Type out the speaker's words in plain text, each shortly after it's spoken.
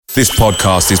This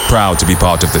podcast is proud to be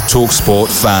part of the TalkSport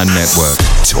Fan Network.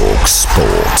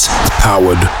 TalkSport.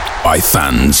 Powered by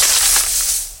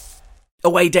fans.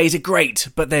 Away days are great,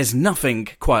 but there's nothing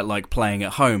quite like playing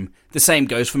at home. The same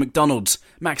goes for McDonald's.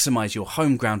 Maximise your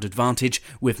home ground advantage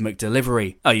with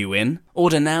McDelivery. Are you in?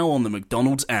 Order now on the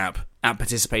McDonald's app. At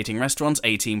participating restaurants,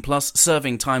 18 plus,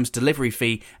 serving times, delivery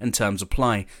fee and terms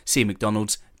apply. See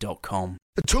mcdonalds.com.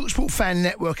 The TalkSport Fan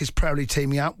Network is proudly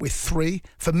teaming up with 3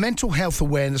 for Mental Health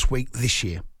Awareness Week this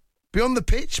year. Beyond the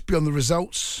pitch, beyond the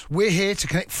results, we're here to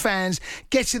connect fans,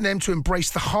 getting them to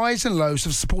embrace the highs and lows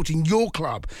of supporting your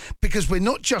club, because we're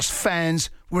not just fans,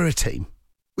 we're a team.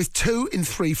 With 2 in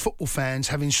 3 football fans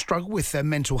having struggled with their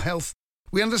mental health,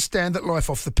 we understand that life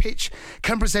off the pitch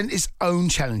can present its own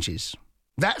challenges.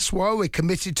 That's why we're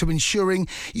committed to ensuring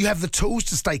you have the tools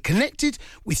to stay connected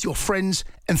with your friends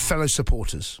and fellow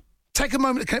supporters. Take a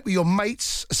moment to connect with your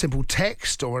mates. A simple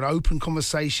text or an open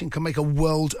conversation can make a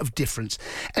world of difference.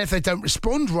 And if they don't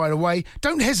respond right away,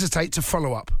 don't hesitate to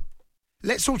follow up.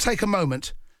 Let's all take a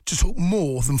moment to talk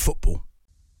more than football.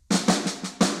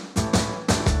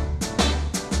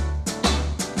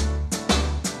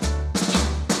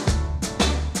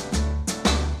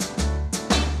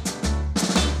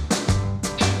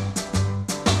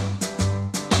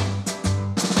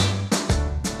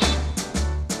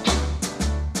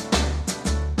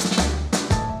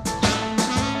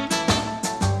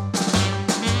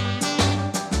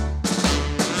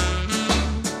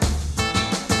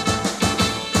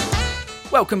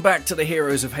 Welcome back to the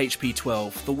Heroes of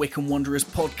HP12, the Wycombe Wanderers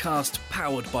podcast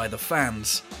powered by the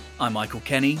fans. I'm Michael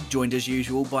Kenny, joined as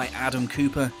usual by Adam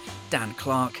Cooper, Dan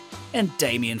Clark and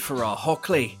Damien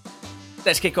Farrar-Hockley.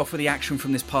 Let's kick off with the action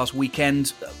from this past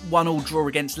weekend. 1-1 draw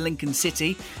against Lincoln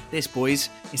City. This, boys,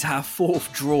 is our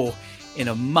 4th draw in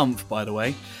a month, by the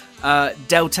way.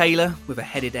 Del Taylor with a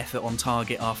headed effort on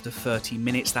target after 30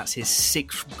 minutes. That's his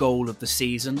 6th goal of the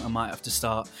season. I might have to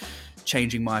start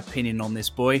changing my opinion on this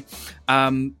boy.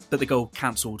 But the goal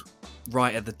cancelled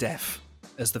right at the death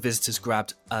as the visitors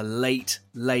grabbed a late,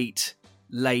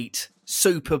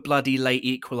 super bloody late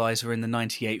equaliser in the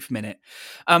 98th minute.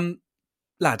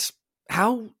 Lads,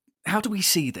 how do we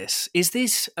see this? Is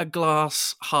this a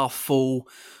glass half full,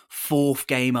 4th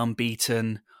game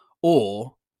unbeaten,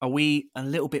 or are we a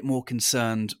little bit more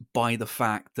concerned by the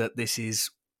fact that this is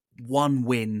 1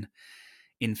 win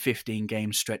in 15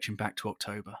 games stretching back to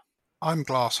October? I'm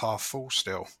glass half full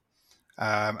still.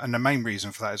 And the main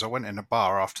reason for that is I went in a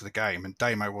bar after the game and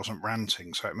Damo wasn't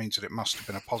ranting, so it means that it must have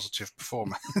been a positive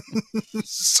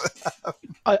performance.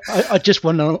 I just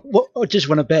won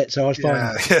a bet, so I was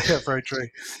fine. Yeah, very true.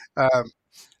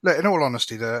 Look, in all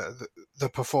honesty, the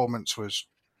performance was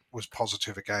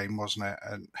positive again, wasn't it?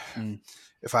 And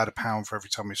if I had £1 for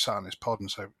every time we've sat on this pod and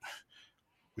so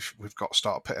we've got to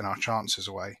start putting our chances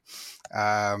away,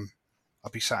 I'd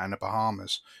be sat in the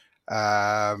Bahamas.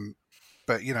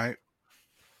 But you know,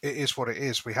 it is what it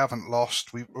is. We haven't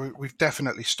lost. We've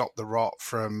definitely stopped the rot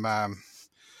from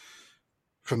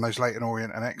those Leyton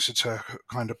Orient and Exeter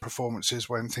kind of performances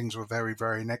when things were very,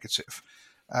 very negative.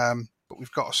 But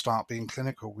we've got to start being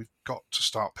clinical. We've got to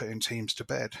start putting teams to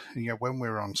bed. And, you know, when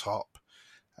we're on top,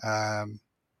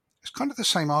 it's kind of the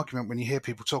same argument when you hear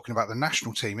people talking about the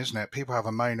national team, isn't it? People have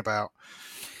a moan about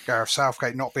Gareth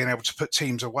Southgate not being able to put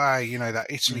teams away, you know,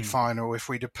 that Italy final, if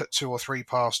we'd have put 2 or 3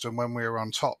 past them when we were on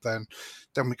top, then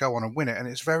we go on and win it. And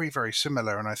it's very, very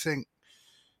similar. And I think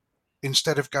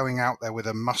instead of going out there with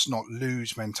a must not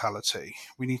lose mentality,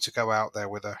 we need to go out there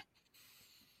with a,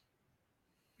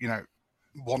 you know,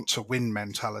 want to win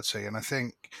mentality. And I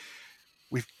think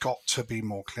we've got to be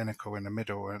more clinical in the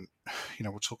middle. And, you know,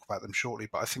 we'll talk about them shortly,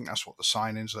 but I think that's what the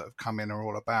signings that have come in are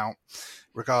all about.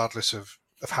 Regardless of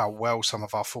how well some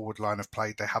of our forward line have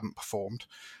played, they haven't performed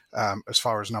as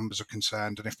far as numbers are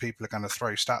concerned. And if people are going to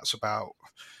throw stats about,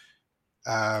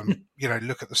 you know,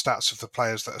 look at the stats of the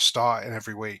players that are starting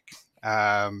every week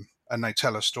and they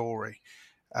tell a story,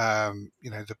 you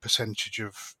know, the percentage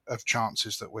of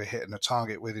chances that we're hitting a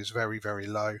target with is very, very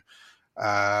low.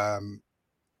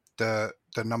 The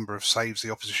number of saves the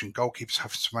opposition goalkeepers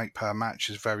have to make per match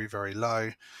is very, very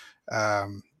low.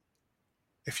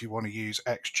 If you want to use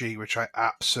XG, which I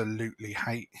absolutely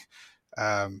hate,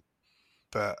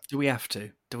 but do we have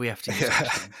to? Use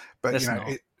XG? But Let's, you know,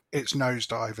 it's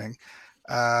nosediving.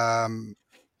 I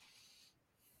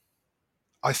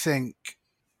think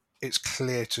it's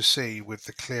clear to see with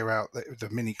the the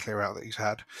mini clear out that he's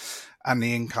had, and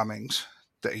the incomings,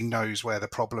 that he knows where the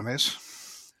problem is.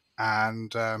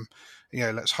 And you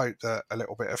know, let's hope that a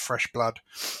little bit of fresh blood,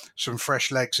 some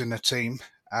fresh legs in the team,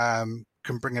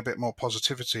 can bring a bit more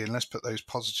positivity, and let's put those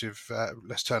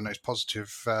let's turn those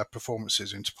positive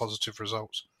performances into positive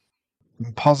results.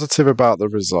 I'm positive about the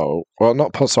result. Well,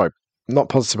 not positive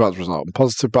about the result. I'm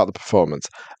positive about the performance,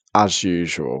 as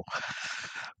usual.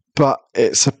 But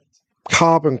it's a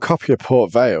carbon copy of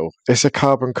Port Vale. It's a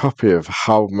carbon copy of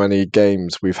how many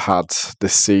games we've had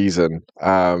this season.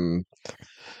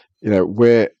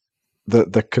 We're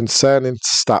the concerning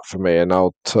stat for me, and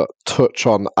I'll touch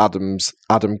on Adam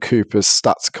Cooper's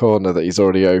stats corner that he's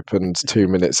already opened 2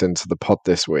 minutes into the pod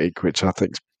this week, which I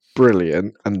think is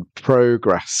brilliant and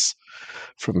progress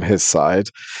from his side,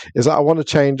 is that I want to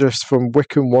change us from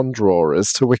Wycombe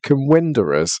Wanderers to Wycombe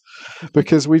Winderers,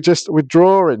 because we're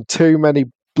drawing too many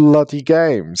bloody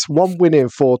games. 1 win in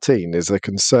 14 is a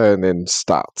concerning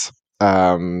stat.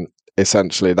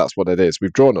 Essentially, that's what it is.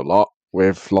 We've drawn a lot,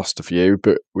 we've lost a few,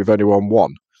 but we've only won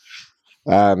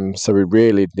 1. So we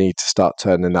really need to start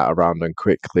turning that around, and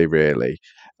quickly, really.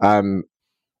 We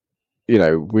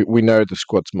know the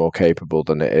squad's more capable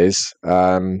than it is.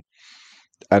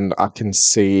 And I can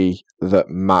see that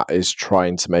Matt is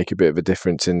trying to make a bit of a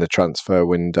difference in the transfer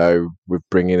window with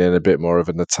bringing in a bit more of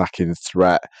an attacking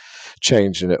threat,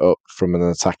 changing it up from an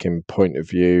attacking point of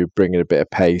view, bringing a bit of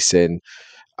pace in.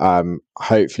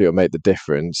 Hopefully it'll make the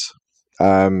difference.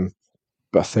 But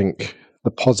I think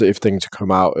the positive thing to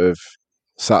come out of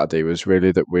Saturday was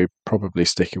really that we're probably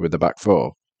sticking with the back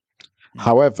four.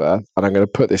 However, and I'm going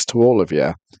to put this to all of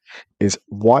you, is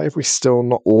why have we still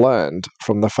not learned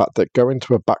from the fact that going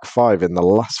to a back five in the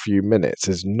last few minutes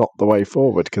is not the way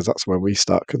forward, because that's when we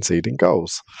start conceding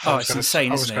goals. It's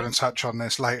insane, I isn't was it? going to touch on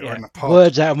this later in the pod.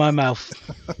 Words out of my mouth.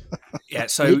 Yeah,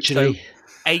 so Literally.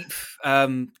 Eighth,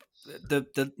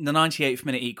 the 98th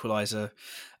minute equaliser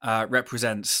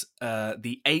represents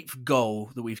the 8th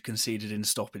goal that we've conceded in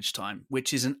stoppage time,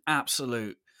 which is an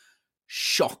absolute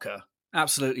shocker.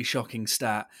 Absolutely shocking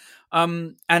stat.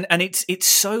 And it's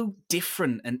so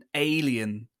different and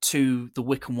alien to the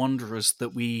Wycombe Wanderers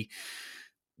that we've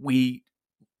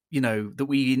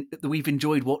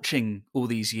enjoyed watching all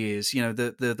these years.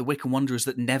 The Wycombe Wanderers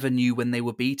that never knew when they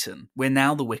were beaten. We're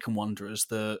now the Wycombe Wanderers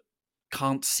that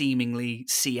can't seemingly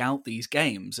see out these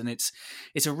games, and it's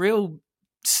a real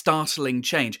startling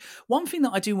change. One thing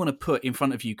that I do want to put in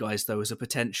front of you guys, though, as a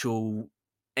potential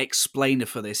explainer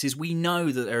for this, is we know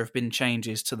that there have been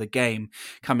changes to the game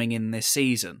coming in this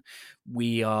season.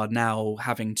 We are now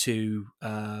having to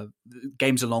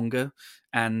games are longer,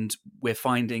 and we're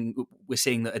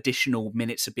seeing that additional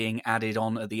minutes are being added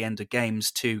on at the end of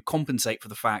games to compensate for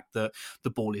the fact that the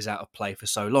ball is out of play for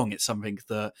so long. It's something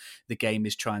that the game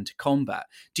is trying to combat.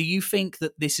 Do you think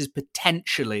that this is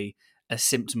potentially a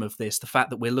symptom of this, the fact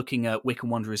that we're looking at Wycombe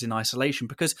Wanderers in isolation?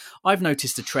 Because I've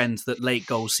noticed a trend that late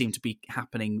goals seem to be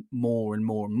happening more and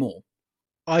more and more.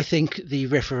 I think the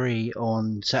referee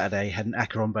on Saturday had an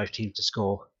acca on both teams to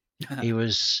score. He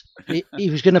was going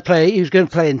to play. He was going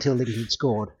to play until Lincoln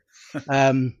scored.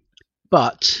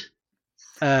 But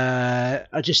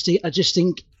I just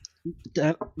think,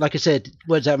 like I said,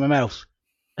 words out of my mouth.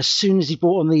 As soon as he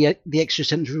brought on the extra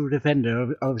central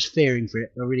defender, I was fearing for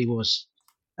it. I really was.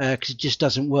 Because it just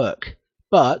doesn't work.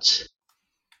 But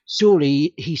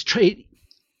surely surely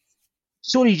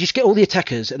you just get all the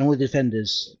attackers and all the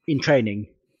defenders in training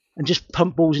and just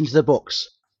pump balls into the box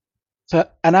for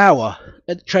an hour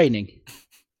at training.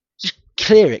 Just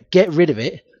clear it, get rid of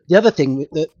it. The other thing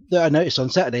that I noticed on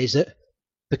Saturday is that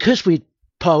because we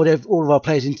piled all of our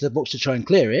players into the box to try and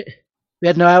clear it, we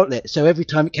had no outlet. So every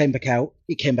time it came back out,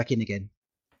 it came back in again.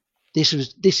 This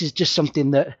is just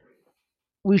something that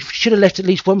we should have left at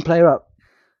least one player up.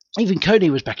 Even Coney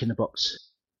was back in the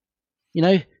box.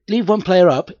 Leave one player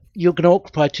up, you're going to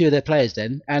occupy 2 of their players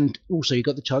then, and also you've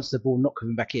got the chance of the ball not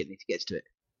coming back in if he gets to it.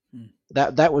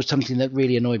 That was something that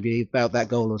really annoyed me about that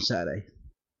goal on Saturday.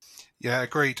 Yeah,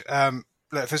 agreed.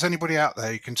 Look, if there's anybody out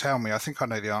there who can tell me, I think I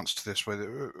know the answer to this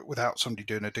without somebody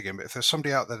doing a digging, but if there's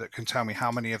somebody out there that can tell me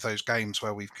how many of those games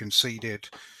where we've conceded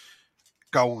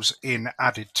goals in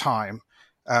added time,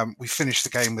 we finished the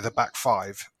game with a back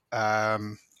five,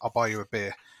 I'll buy you a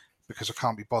beer, because I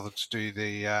can't be bothered to do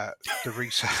the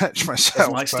research myself.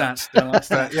 Don't like stats. Yeah, it's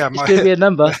going to be a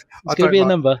number. It's going to be a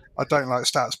number. I don't like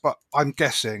stats, but I'm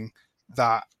guessing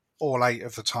that all 8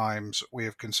 of the times we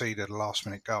have conceded a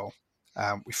last-minute goal,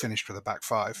 we finished with a back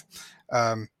five.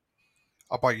 I'll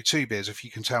buy you 2 beers if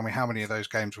you can tell me how many of those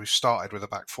games we've started with a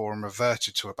back four and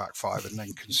reverted to a back five and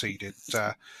then conceded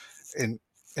in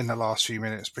the last few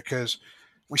minutes, because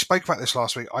we spoke about this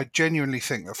last week. I genuinely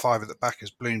think that 5 at the back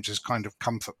is Bloom's kind of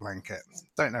comfort blanket.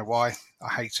 Don't know why. I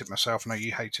hate it myself. I know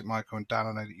you hate it, Michael, and Dan,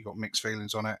 I know that you've got mixed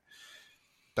feelings on it.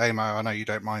 Damo, I know you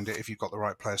don't mind it if you've got the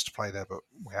right players to play there, but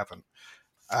we haven't.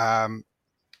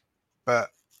 But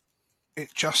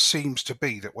it just seems to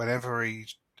be that whenever he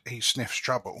sniffs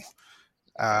trouble,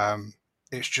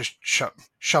 it's just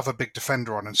shove a big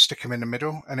defender on and stick him in the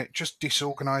middle, and it just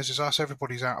disorganises us.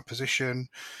 Everybody's out of position.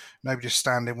 Nobody's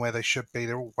standing where they should be.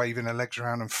 They're all waving their legs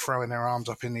around and throwing their arms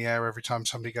up in the air every time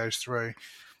somebody goes through.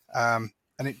 And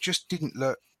it just didn't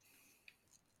look,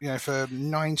 for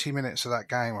 90 minutes of that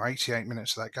game or 88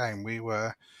 minutes of that game, we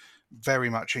were very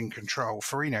much in control.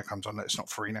 Firino comes on. It's not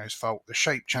Firino's fault. The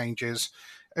shape changes.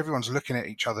 Everyone's looking at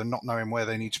each other, not knowing where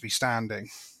they need to be standing.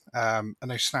 And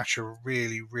they snatch a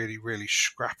really, really, really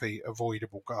scrappy,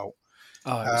 avoidable goal.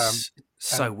 Oh, it was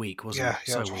so weak, wasn't it?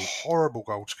 Yeah, it was a horrible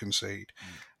goal to concede.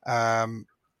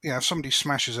 If somebody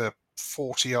smashes a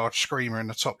 40-yard screamer in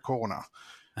the top corner,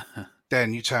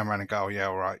 then you turn around and go, oh, yeah,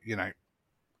 all right,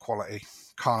 quality.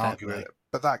 Can't argue with it.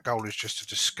 But that goal is just a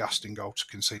disgusting goal to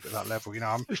concede at that level.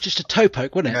 It was just a toe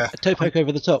poke, wasn't it? Yeah, a toe poke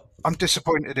over the top. I'm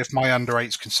disappointed if my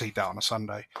under-8s concede that on a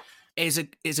Sunday. It's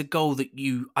a goal that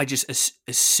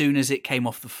as soon as it came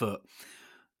off the foot,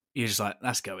 you're just like,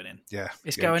 that's going in. Yeah.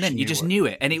 It's going in. You just knew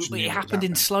it. And it happened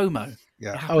in slow-mo.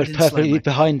 Yeah. I was perfectly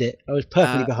behind it.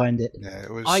 behind it. Yeah,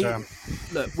 it was.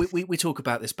 Look, we talk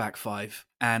about this back five,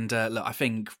 and look, I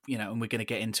think, and we're going to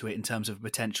get into it in terms of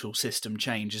potential system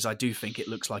changes. I do think it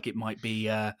looks like it might be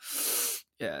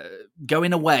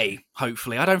going away,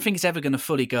 hopefully. I don't think it's ever going to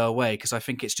fully go away, because I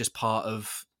think it's just part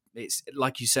of, it's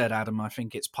like you said, Adam, I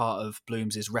think it's part of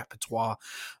Bloom's repertoire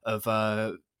of,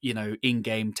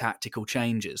 in-game tactical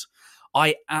changes.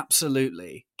 I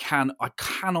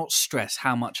cannot stress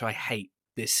how much I hate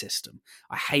this system.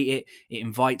 I hate it. It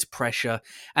invites pressure.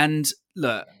 And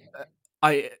look,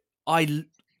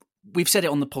 we've said it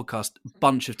on the podcast a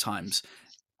bunch of times.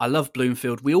 I love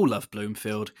Bloomfield. We all love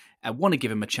Bloomfield. I want to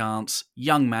give him a chance.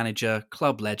 Young manager,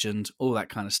 club legend, all that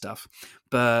kind of stuff.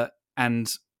 And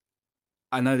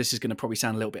I know this is going to probably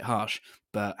sound a little bit harsh,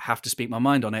 but have to speak my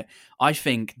mind on it. I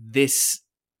think this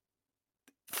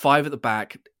 5 at the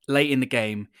back late in the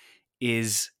game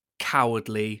is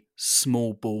cowardly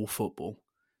small ball football.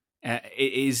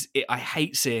 I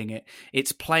hate seeing it.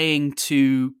 It's playing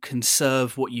to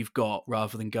conserve what you've got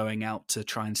rather than going out to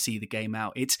try and see the game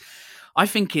out. I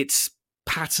think it's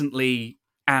patently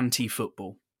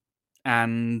anti-football,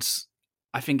 and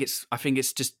I think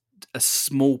it's just a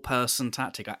small person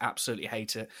tactic. I absolutely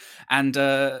hate it. And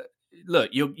look,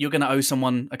 you're going to owe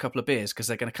someone a couple of beers, because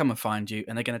they're going to come and find you,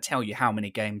 and they're going to tell you how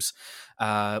many games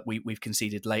we've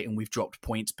conceded late and we've dropped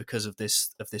points because of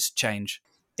this change.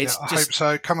 I hope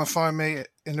so. Come and find me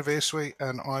in the beer suite,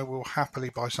 and I will happily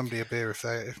buy somebody a beer if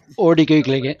they already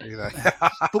googling it.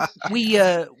 But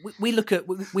we look at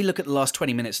the last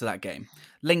 20 minutes of that game.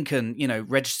 Lincoln,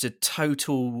 registered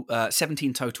total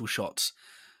 17 total shots.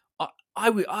 I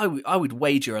would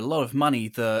wager a lot of money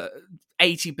that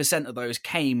 80% of those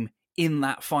came in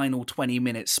that final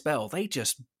 20-minute spell. They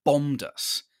just bombed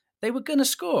us. They were going to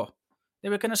score.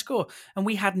 And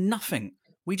we had nothing.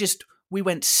 We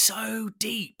went so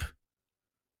deep.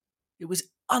 It was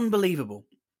unbelievable.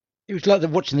 It was like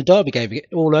watching the Derby game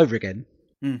all over again.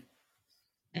 Mm.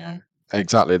 Yeah.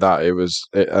 Exactly that.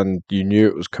 And you knew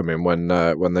it was coming when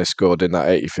they scored in that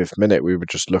 85th minute. We were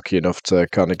just lucky enough to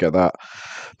kind of get that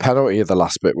penalty at the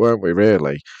last bit, weren't we,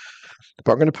 really?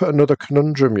 But I'm going to put another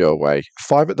conundrum your way.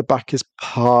 5 at the back is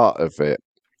part of it,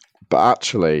 but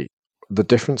actually the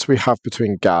difference we have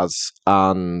between Gaz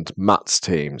and Matt's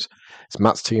teams is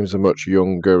Matt's teams are much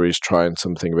younger. He's trying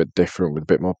something a bit different with a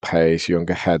bit more pace,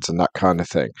 younger heads and that kind of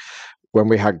thing. When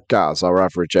we had Gaz, our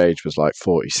average age was like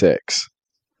 46.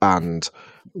 And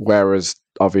whereas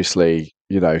obviously,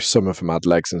 some of them had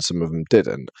legs and some of them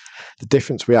didn't, the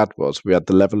difference we had was we had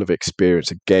the level of experience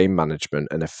of game management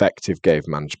and effective game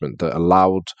management that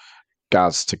allowed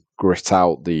Gaz to grit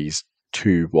out these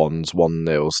 2-1s,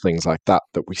 1-0s, things like that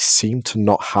we seem to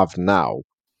not have now.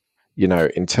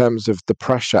 In terms of the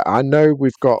pressure, I know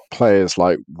we've got players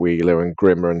like Wheeler and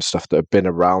Grimmer and stuff that have been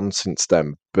around since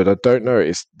then, but I don't know,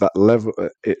 it's that level,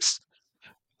 it's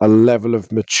a level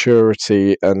of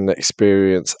maturity and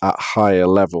experience at higher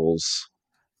levels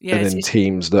than in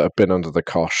teams that have been under the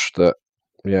cosh. That,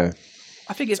 yeah,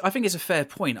 I think it's a fair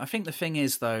point. I think the thing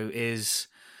is, though, is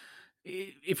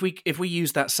if we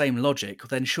use that same logic,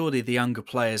 then surely the younger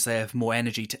players, they have more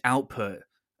energy to output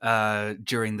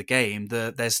during the game.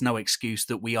 There's no excuse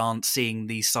that we aren't seeing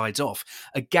these sides off.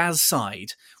 A Gaz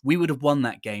side, we would have won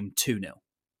that game 2-0.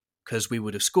 Because we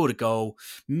would have scored a goal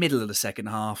middle of the second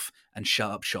half and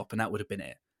shut up shop, and that would have been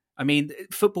it. I mean,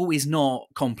 football is not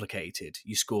complicated.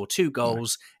 You score 2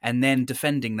 goals, and then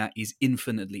defending that is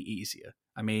infinitely easier.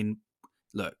 I mean,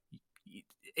 look,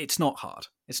 it's not hard.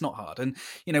 It's not hard. And,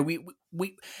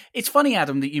 we it's funny,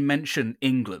 Adam, that you mention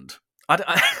England.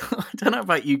 I don't know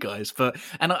about you guys,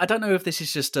 and I don't know if this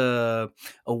is just a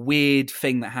weird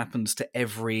thing that happens to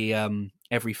every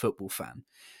football fan.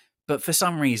 But for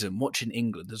some reason, watching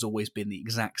England has always been the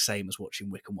exact same as watching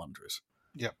Wycombe Wanderers.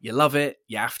 Yep. You love it,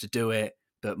 you have to do it,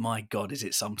 but my God, is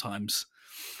it sometimes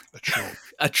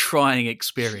a trying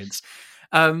experience.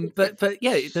 But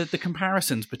yeah, the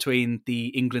comparisons between the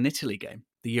England-Italy game,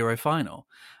 the Euro final,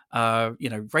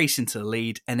 race into the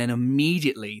lead, and then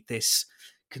immediately this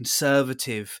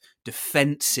conservative,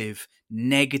 defensive,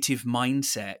 negative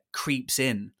mindset creeps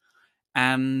in,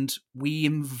 and we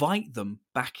invite them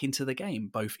back into the game,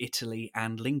 both Italy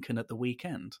and Lincoln at the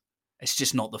weekend. It's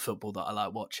just not the football that I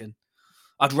like watching.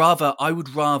 I would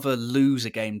rather lose a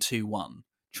game 2-1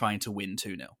 trying to win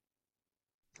 2-0.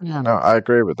 Yeah, no, I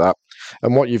agree with that.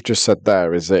 And what you've just said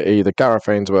there is that either Gareth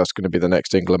Ainsworth's going to be the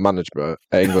next England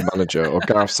manager, or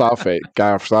Gareth Southgate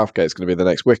is going to be the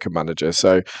next Wycombe manager.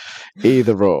 So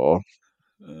either or,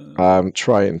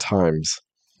 trying times.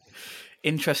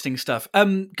 Interesting stuff.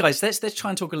 Guys, let's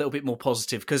try and talk a little bit more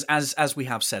positive, because as we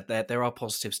have said, there are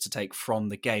positives to take from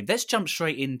the game. Let's jump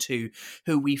straight into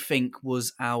who we think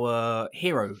was our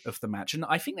hero of the match, and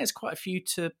I think there's quite a few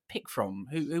to pick from.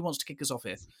 Who wants to kick us off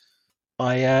here?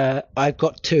 I've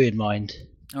got two in mind.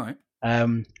 All right.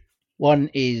 One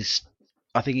is,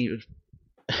 I think it was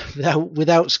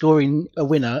without scoring a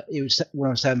winner, it was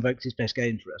one of Sam Vokes' best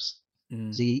games for us.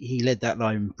 So he led that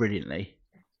line brilliantly.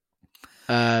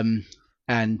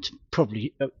 And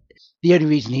probably the only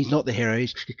reason he's not the hero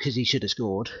is because he should have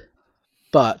scored.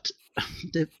 But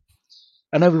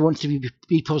I know we want to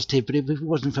be positive, but if it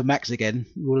wasn't for Max again,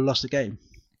 we would have lost the game.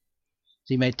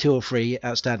 So he made 2 or 3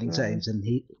 outstanding saves, and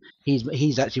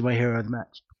he's actually my hero of the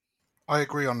match. I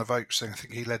agree on the Vokes thing. I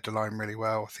think he led the line really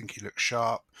well. I think he looks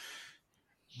sharp.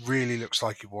 Really looks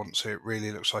like he wants it.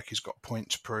 Really looks like he's got a point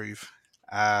to prove.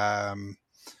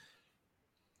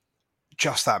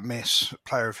 Just that miss, a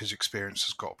player of his experience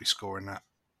has got to be scoring that.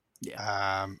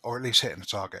 Yeah. Or at least hitting the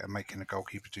target and making the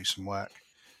goalkeeper do some work.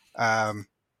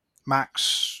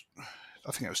 Max,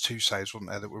 I think it was 2 saves,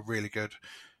 wasn't there, that were really good.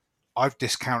 I've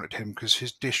discounted him because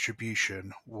his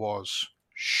distribution was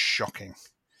shocking.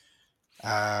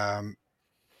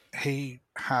 He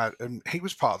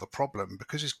was part of the problem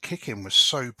because his kicking was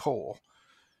so poor.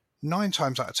 9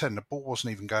 times out of 10, the ball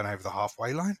wasn't even going over the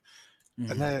halfway line.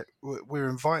 And we're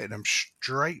inviting them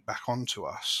straight back onto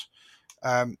us.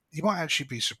 You might actually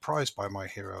be surprised by my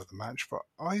hero of the match, but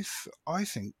I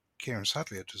think Kieran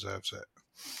Sadlier deserves it.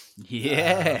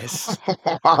 Yes.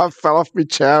 I fell off my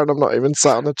chair and I'm not even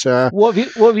sat on a chair. What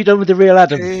have you done with the real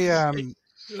Adam?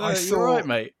 You're right,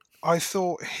 mate. I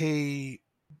thought he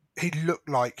looked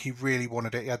like he really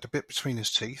wanted it. He had the bit between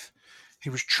his teeth. He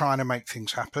was trying to make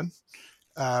things happen.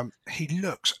 He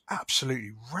looks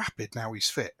absolutely rapid now he's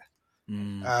fit.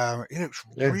 He looks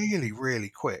really, really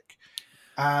quick.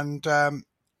 And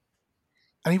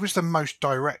he was the most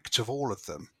direct of all of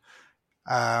them.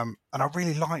 And I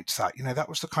really liked that. That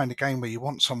was the kind of game where you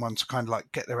want someone to kind of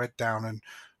like get their head down and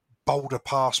boulder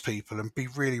past people and be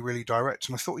really, really direct.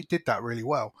 And I thought he did that really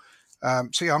well.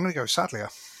 So yeah, I'm going to go Sadlier.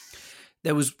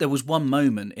 There was one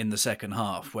moment in the second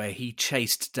half where he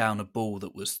chased down a ball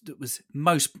that was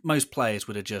most players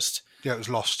would have just it was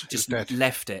lost, just it was dead.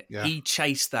 Left it. Yeah. He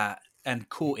chased that and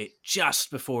caught it just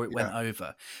before it went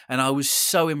over, and I was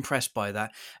so impressed by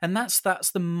that. And that's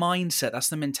the mindset, that's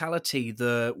the mentality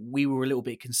that we were a little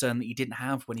bit concerned that he didn't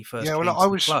have when he first came to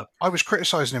the club. I was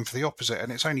criticising him for the opposite,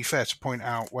 and it's only fair to point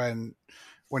out when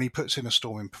he puts in a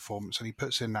storming performance and he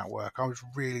puts in that work. I was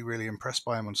really, really impressed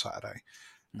by him on Saturday.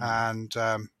 And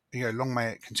long may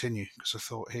it continue, because I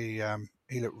thought he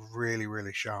looked really,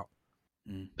 really sharp.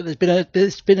 But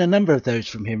there's been a number of those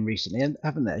from him recently,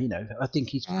 haven't there? I think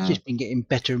he's just been getting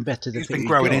better and better. He's been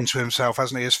growing into himself,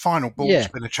 hasn't he? His final ball's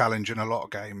been a challenge in a lot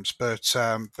of games, but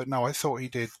no, I thought he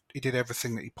did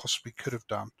everything that he possibly could have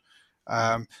done.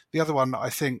 The other one that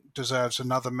I think deserves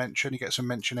another mention, he gets a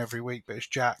mention every week, but it's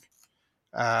Jack.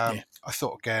 I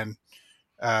thought again,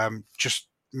 just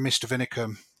Mr.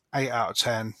 Vinicum, 8 out of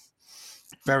 10,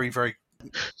 very, very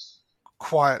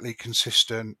quietly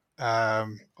consistent.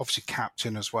 Obviously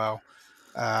captain as well,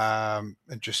 and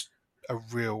just a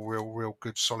real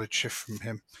good solid shift from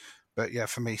him. But yeah,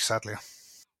 for me, Sadlier.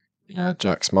 Yeah,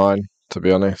 Jack's mine, to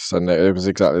be honest, and it was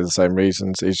exactly the same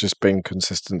reasons. He's just been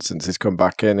consistent since he's come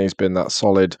back in. He's been that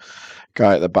solid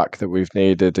guy at the back that we've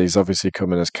needed. He's obviously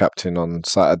coming as captain on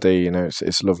Saturday. You know,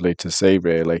 it's lovely to see,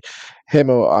 really. Him,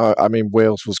 or I mean,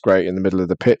 Wales was great in the middle of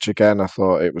the pitch again. I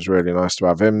thought it was really nice to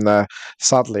have him there.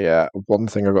 Sadly, one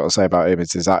thing I've got to say about him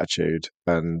is his attitude,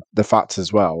 and the fact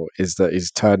as well is that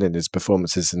he's turning his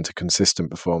performances into consistent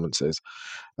performances.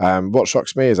 What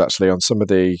shocks me is actually on some of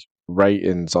the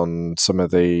ratings on some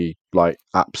of the like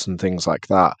apps and things like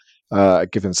that.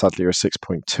 Given Sadly a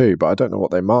 6.2, but I don't know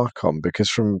what they mark on, because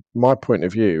from my point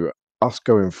of view, us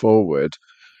going forward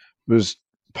was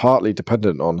partly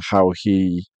dependent on how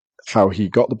he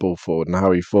got the ball forward and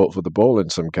how he fought for the ball in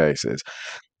some cases.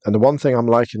 And the one thing I'm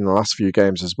liking in the last few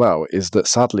games as well is that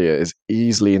Sadly is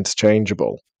easily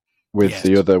interchangeable with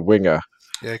the other winger,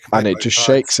 and it just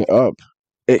shakes it up.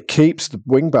 It keeps the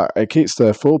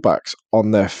fullbacks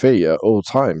on their feet at all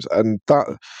times, and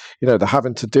that, you know, they're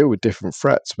having to deal with different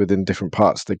threats within different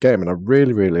parts of the game, and I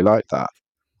really, really like that.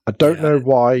 I don't know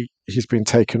why he's been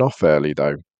taken off early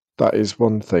though. That is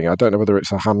one thing. I don't know whether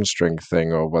it's a hamstring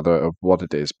thing or what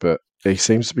it is, but he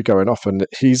seems to be going off, and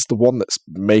he's the one that's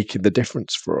making the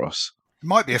difference for us. It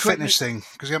might be a fitness thing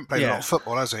because he hasn't played a lot of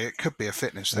football, has he? It could be a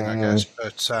fitness thing, I guess.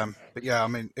 But yeah, I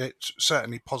mean, it's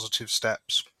certainly positive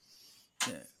steps.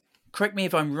 Yeah. Correct me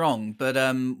if I'm wrong, but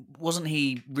wasn't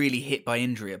he really hit by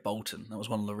injury at Bolton? That was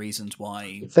one of the reasons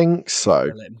why I think so.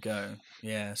 They let him go.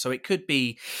 Yeah, so it could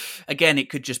be, again, it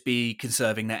could just be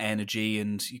conserving that energy,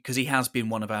 and because he has been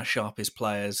one of our sharpest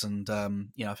players, and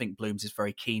you know, I think Blooms is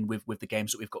very keen with the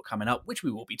games that we've got coming up, which we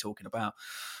will be talking about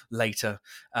later,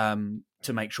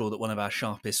 to make sure that one of our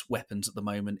sharpest weapons at the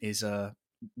moment is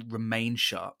remain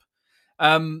sharp.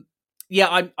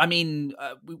 Yeah, I mean,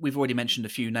 we've already mentioned a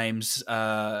few names.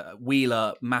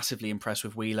 Wheeler, massively impressed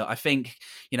with Wheeler. I think,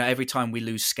 you know, every time we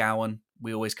lose Scowen,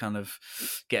 we always kind of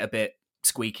get a bit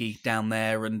squeaky down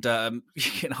there. And,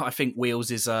 you know, I think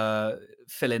Wheels is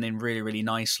filling in really, really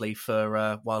nicely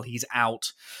for while he's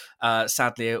out.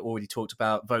 Sadly, already talked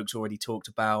about. Vokes already talked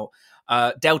about.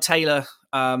 Del Taylor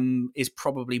is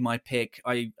probably my pick.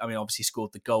 I mean, obviously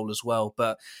scored the goal as well,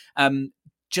 but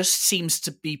just seems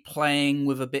to be playing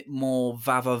with a bit more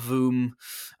va-va-voom.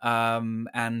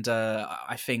 And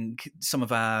I think some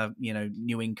of our, you know,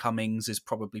 new incomings is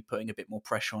probably putting a bit more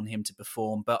pressure on him to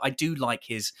perform. But I do like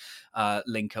his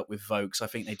link up with Vokes. I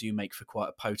think they do make for quite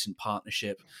a potent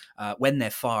partnership. When they're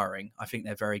firing, I think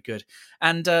they're very good.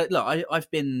 And look, I've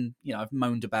been, you know, I've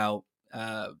moaned about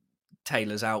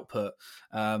Taylor's output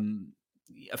a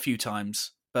few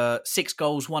times, but 6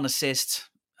 goals, 1 assist.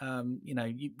 You know,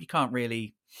 you can't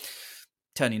really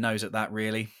turn your nose at that,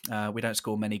 really. We don't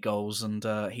score many goals,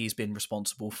 and he's been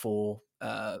responsible for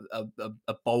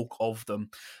a bulk of them.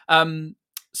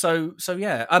 So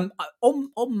yeah.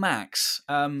 On Max,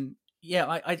 yeah,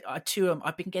 I too,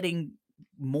 I've been getting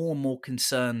more and more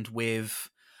concerned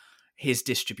with his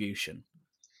distribution.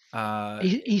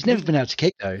 He's never been able to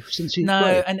kick though since he's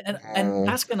played. And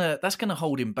that's gonna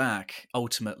hold him back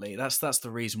ultimately. That's the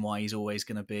reason why he's always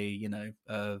going to be, you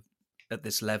know, at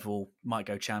this level. Might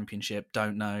go championship,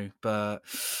 don't know, but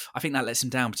I think that lets him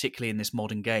down, particularly in this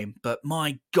modern game. But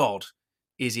my God,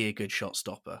 is he a good shot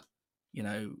stopper? You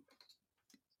know,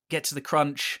 get to the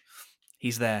crunch,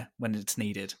 he's there when it's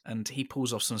needed, and he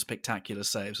pulls off some spectacular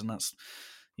saves, and that's,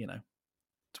 you know,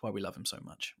 that's why we love him so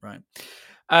much, right?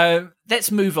 Let's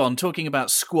move on. Talking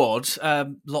about squad,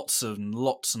 lots and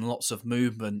lots of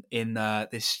movement in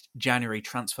this January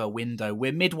transfer window.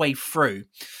 We're midway through,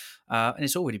 and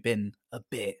it's already been a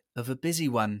bit of a busy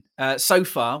one. So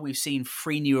far, we've seen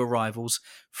 3 new arrivals,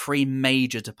 3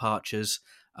 major departures.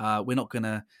 We're not going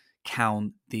to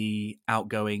count the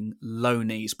outgoing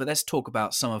loanees, but let's talk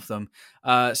about some of them.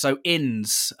 So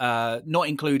ins, not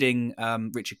including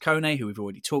Richard Kone, who we've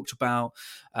already talked about.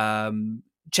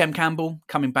 Chem Campbell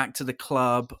coming back to the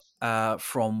club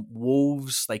from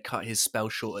Wolves. They cut his spell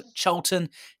short at Charlton.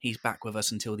 He's back with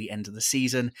us until the end of the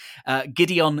season.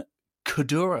 Gideon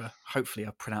Kodura, hopefully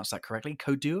I pronounced that correctly,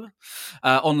 Kodura,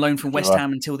 on loan from West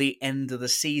Ham until the end of the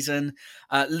season.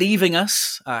 Leaving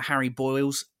us, Harry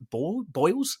Boyes?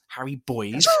 Harry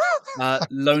Boyes.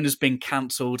 Loan has been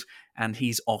cancelled and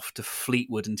he's off to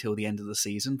Fleetwood until the end of the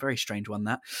season. Very strange one,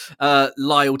 that.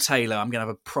 Lyle Taylor, I'm going to have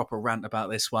a proper rant about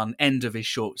this one. End of his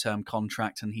short-term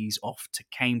contract and he's off to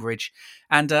Cambridge.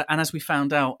 And as we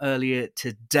found out earlier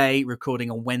today,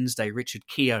 recording on Wednesday, Richard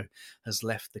Keogh has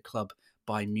left the club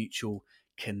by mutual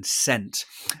consent.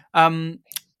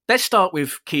 Let's start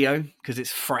with Keogh because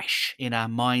it's fresh in our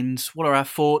minds. What are our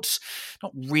thoughts?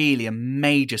 Not really a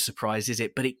major surprise, is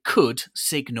it? But it could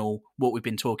signal what we've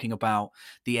been talking about,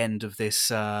 the end of this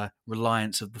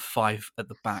reliance of the 5 at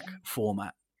the back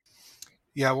format.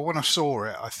 Yeah, well, when I saw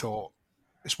it, I thought,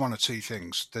 it's one of two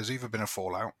things. There's either been a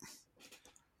fallout,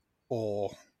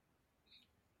 or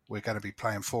we're going to be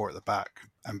playing 4 at the back,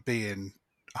 and being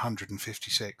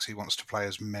 156, he wants to play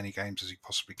as many games as he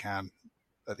possibly can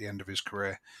at the end of his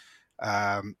career.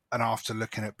 And after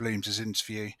looking at Bloom's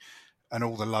interview and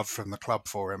all the love from the club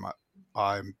for him,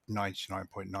 I'm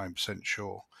 99.9%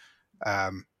 sure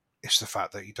it's the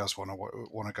fact that he does want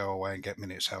to go away and get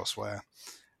minutes elsewhere.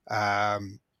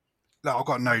 I've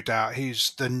got no doubt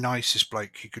he's the nicest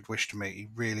bloke you could wish to meet. He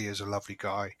really is a lovely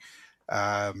guy.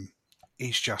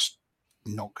 He's just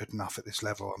not good enough at this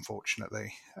level,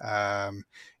 unfortunately.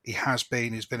 He's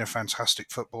been a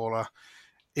fantastic footballer.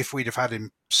 If we'd have had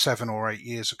him 7 or 8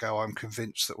 years ago, I'm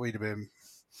convinced that we'd have been,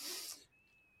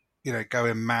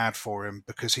 going mad for him,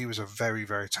 because he was a very,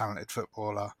 very talented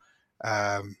footballer.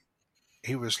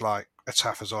 He was like a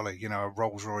Tafazoli, a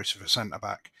Rolls Royce of a centre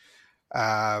back.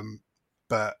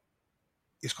 But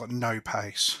he's got no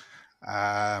pace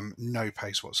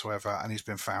whatsoever, and he's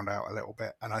been found out a little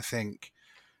bit. And I think,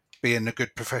 being the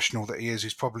good professional that he is,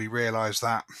 he's probably realised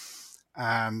that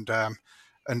and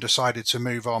decided to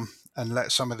move on and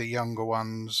let some of the younger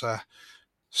ones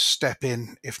step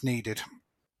in if needed.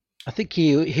 I think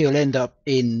he'll end up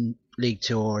in League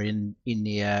Two or in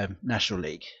the National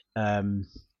League, and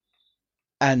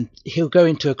he'll go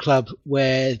into a club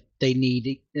where they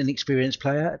need an experienced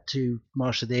player to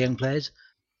master their young players.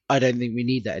 I don't think we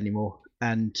need that anymore,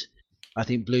 and I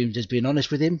think Bloom has been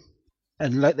honest with him.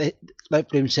 And like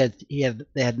Bloom said, they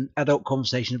had an adult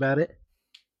conversation about it,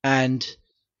 and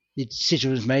the decision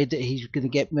was made that he's going to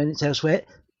get minutes elsewhere.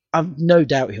 I've no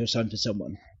doubt he'll sign for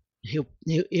someone. He'll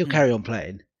carry on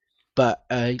playing, but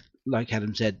like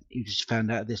Adam said, he just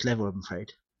found out at this level, I'm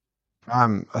afraid.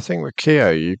 I think with Keogh,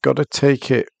 you've got to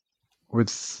take it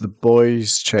with the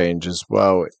boys change as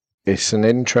well. It's an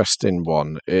interesting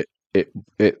one.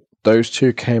 Those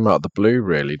two came out of the blue,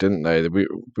 really, didn't they? We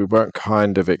weren't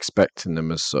kind of expecting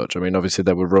them as such. I mean, obviously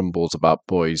there were rumbles about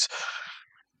boys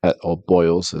or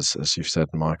Boyles, as you've said,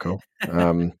 Michael.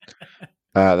 There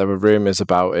were rumours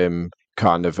about him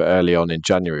kind of early on in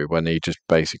January when he just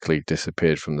basically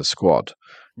disappeared from the squad.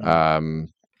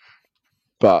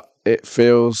 But it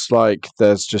feels like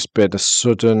there's just been a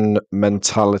sudden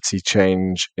mentality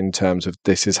change in terms of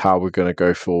this is how we're going to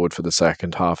go forward for the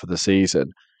second half of the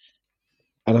season.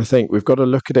 And I think we've got to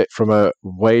look at it from a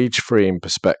wage-freeing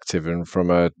perspective and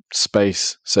from a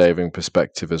space-saving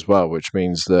perspective as well, which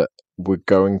means that we're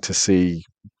going to see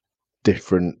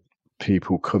different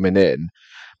people coming in,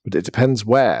 but it depends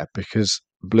where, because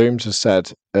Blooms has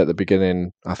said at the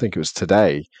beginning, I think it was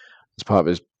today, as part of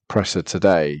his presser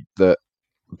today, that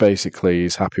basically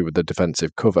he's happy with the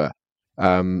defensive cover.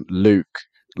 Luke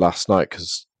last night,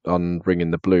 because on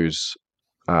Ringing the Blues,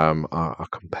 our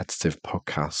competitive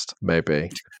podcast, maybe,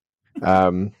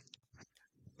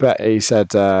 but he said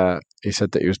that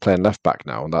he was playing left back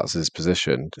now, and that's his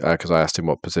position. Because I asked him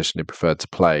what position he preferred to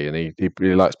play, and he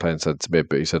really likes playing centre mid,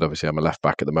 but he said obviously I'm a left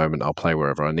back at the moment. I'll play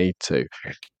wherever I need to.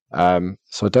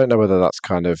 So I don't know whether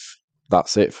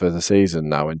that's it for the season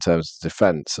now in terms of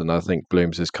defence. And I think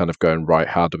Blooms is kind of going, right,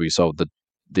 how do we solve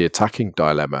the attacking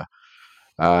dilemma?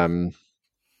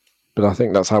 But I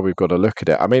think that's how we've got to look at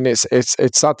it. I mean, it's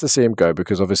sad to see him go,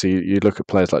 because obviously you look at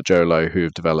players like Joe Lowe who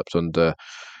have developed under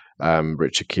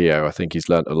Richard Keogh. I think he's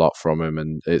learnt a lot from him,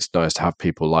 and it's nice to have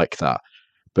people like that.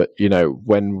 But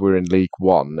when we're in League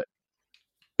One,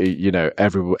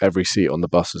 every seat on the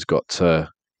bus has got to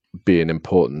be an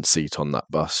important seat on that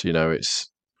bus.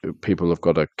 People have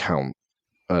got to count,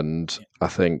 and I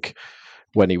think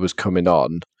when he was coming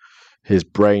on, his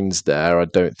brain's there. I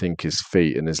don't think his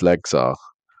feet and his legs are.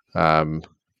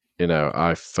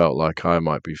 I felt like I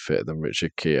might be fitter than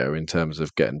Richard Keogh in terms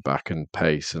of getting back and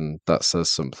pace, and that says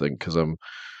something, because I'm,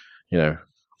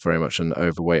 very much an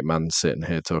overweight man sitting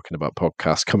here talking about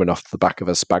podcasts coming off the back of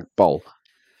a spag bol.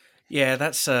 Yeah,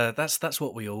 that's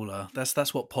what we all are.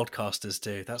 That's what podcasters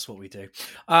do. That's what we do.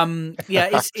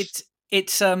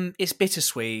 It's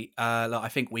bittersweet. I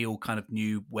think we all kind of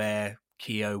knew where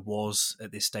Keogh was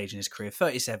at this stage in his career.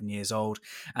 37 years old,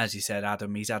 as you said,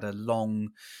 Adam. He's had a long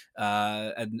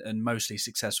and mostly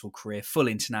successful career, full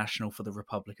international for the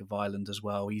Republic of Ireland as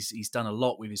well. He's done a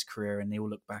lot with his career, and he'll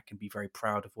look back and be very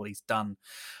proud of what he's done.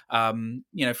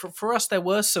 For us, there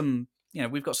were some.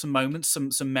 We've got some moments,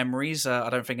 some memories. I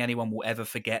don't think anyone will ever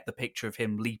forget the picture of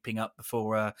him leaping up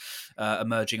before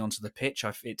emerging onto the pitch.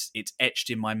 It's etched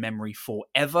in my memory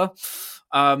forever.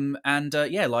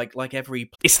 Like every...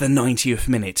 It's the 90th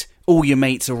minute. All your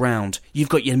mates around. You've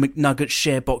got your McNugget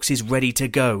share boxes ready to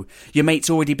go. Your mate's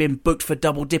already been booked for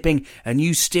double dipping and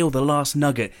you steal the last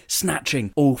nugget,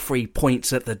 snatching all 3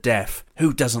 points at the death.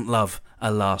 Who doesn't love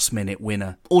a last-minute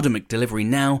winner? Order McDelivery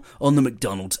now on the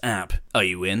McDonald's app. Are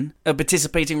you in? At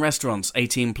participating restaurants,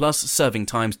 18 plus, serving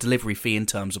times, delivery fee and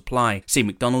terms apply. See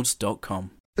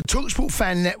mcdonalds.com. The TalkSport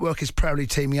Fan Network is proudly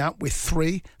teaming up with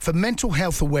 3 for Mental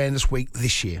Health Awareness Week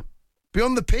this year.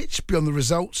 Beyond the pitch, beyond the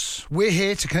results, we're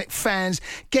here to connect fans,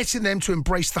 getting them to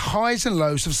embrace the highs and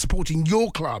lows of supporting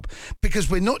your club, because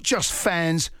we're not just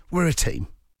fans, we're a team.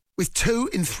 With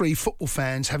 2 in 3 football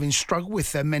fans having struggled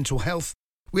with their mental health,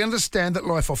 we understand that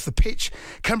life off the pitch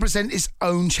can present its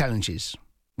own challenges.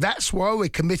 That's why we're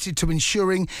committed to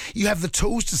ensuring you have the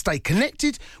tools to stay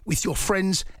connected with your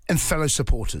friends and fellow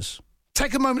supporters.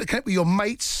 Take a moment to connect with your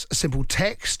mates. A simple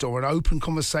text or an open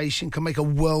conversation can make a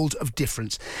world of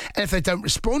difference. And if they don't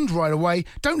respond right away,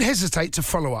 don't hesitate to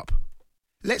follow up.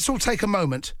 Let's all take a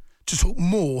moment to talk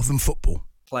more than football.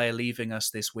 Player leaving us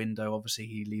this window, obviously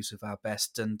he leaves with our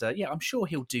best, and I'm sure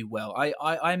he'll do well.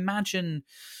 I imagine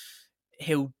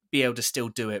he'll be able to still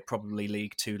do it, probably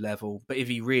League 2 level, but if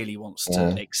he really wants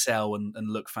to excel and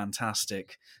look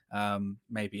fantastic,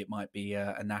 maybe it might be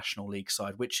a National League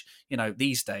side, which,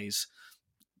 these days,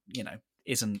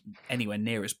 isn't anywhere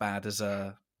near as bad as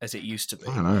it used to be.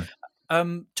 I don't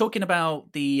know. Talking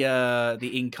about the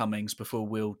incomings before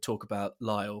we'll talk about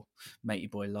Lyle, matey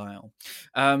boy Lyle.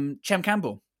 Chem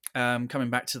Campbell coming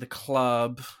back to the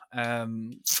club.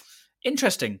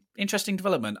 Interesting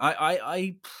development.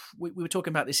 We were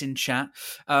talking about this in chat.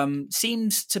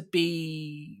 Seems to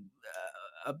be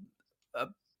a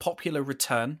popular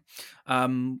return.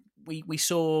 We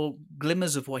saw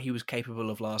glimmers of what he was capable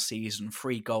of last season.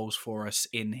 3 goals for us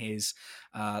in his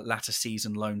latter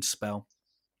season loan spell.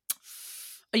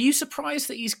 Are you surprised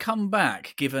that he's come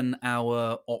back, given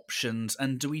our options?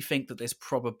 And do we think that this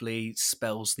probably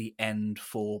spells the end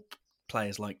for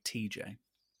players like TJ?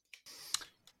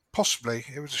 Possibly.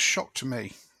 It was a shock to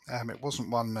me. It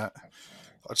wasn't one that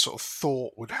I'd sort of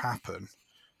thought would happen.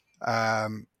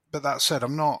 But that said,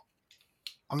 I'm not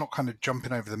kind of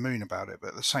jumping over the moon about it. But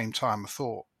at the same time, I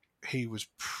thought he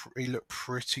looked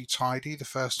pretty tidy the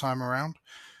first time around.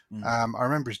 I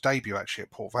remember his debut actually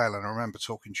at Port Vale, and I remember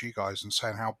talking to you guys and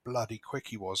saying how bloody quick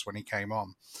he was when he came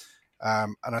on.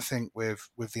 And I think with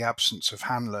the absence of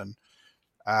Hanlon,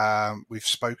 we've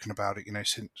spoken about it,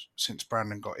 since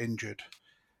Brandon got injured.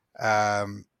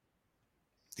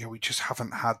 We just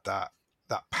haven't had that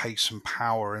pace and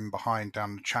power in behind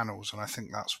down the channels, and I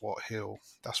think that's what he'll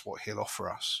offer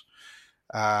us.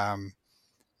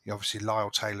 Obviously Lyle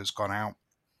Taylor's gone out,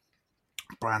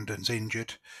 Brandon's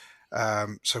injured,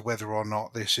 so whether or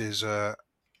not this is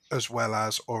as well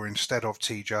as or instead of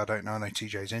TJ, I don't know. I know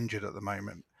TJ's injured at the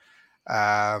moment,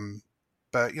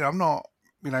 but I'm not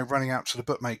running out to the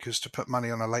bookmakers to put money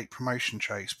on a late promotion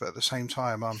chase, but at the same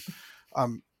time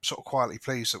I'm sort of quietly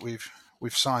pleased that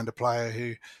we've signed a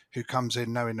player who comes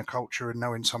in knowing the culture and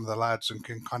knowing some of the lads and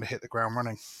can kind of hit the ground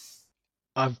running.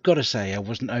 I've got to say I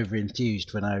wasn't over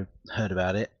enthused when I heard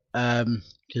about it,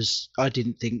 because I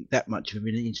didn't think that much of him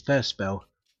in his first spell.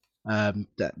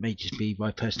 That may just be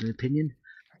my personal opinion.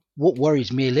 What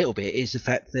worries me a little bit is the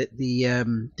fact that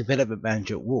the development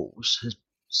manager at Wolves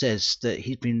says that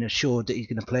he's been assured that he's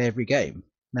going to play every game.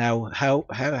 Now, how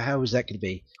is that going to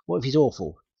be? What if he's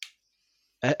awful?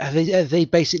 Have they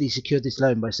basically secured this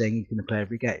loan by saying he's going to play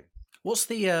every game? What's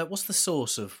the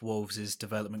source of Wolves'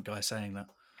 development guy saying that?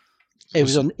 It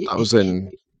was on. That was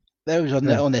in. That was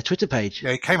on their Twitter page.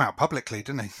 Yeah, he came out publicly,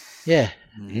 didn't he? Yeah.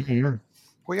 Mm-hmm.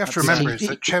 What you have to remember is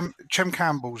that Chem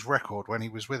Campbell's record when he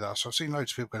was with us, I've seen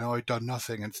loads of people going, he'd done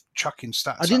nothing and chucking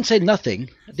stats. I didn't say nothing.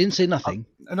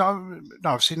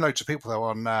 I've seen loads of people though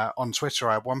on Twitter.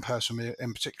 I had one person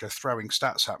in particular throwing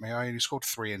stats at me. I only scored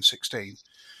 3 in 16.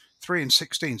 3 in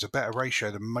 16 is a better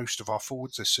ratio than most of our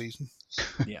forwards this season.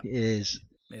 Yeah, it is.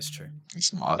 It's true.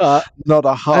 It's not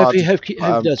a hard hope he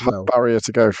does well. barrier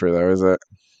to go through, though, is it?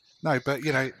 No, but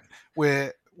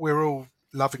we're all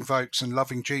loving Vokes and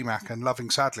loving GMAC and loving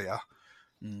Sadlier.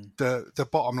 The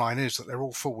bottom line is that they're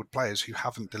all forward players who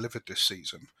haven't delivered this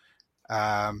season,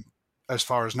 as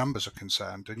far as numbers are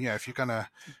concerned. And if you're gonna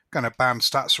ban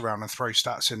stats around and throw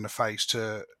stats in the face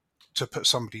to put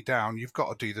somebody down, you've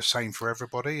got to do the same for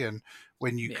everybody. And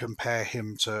when you compare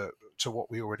him to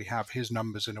what we already have, his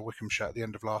numbers in a Wickham shirt at the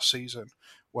end of last season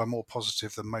were more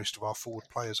positive than most of our forward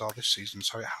players are this season.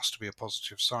 So it has to be a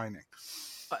positive signing.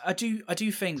 I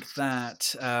do think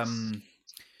that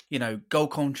goal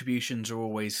contributions are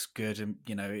always good, and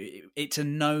it's a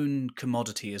known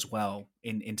commodity as well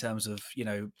in terms of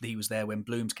he was there when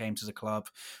Blooms came to the club.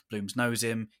 Blooms knows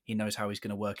him. He knows how he's going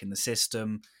to work in the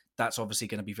system. That's obviously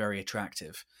going to be very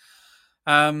attractive.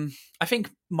 I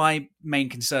think my main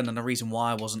concern and the reason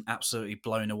why I wasn't absolutely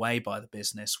blown away by the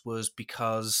business was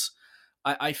because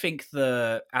I think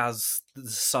as the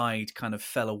side kind of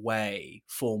fell away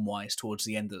form-wise towards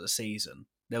the end of the season,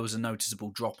 there was a noticeable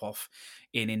drop-off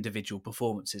in individual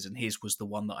performances, and his was the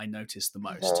one that I noticed the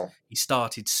most. Yeah. He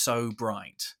started so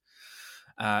bright,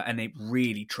 and it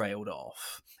really trailed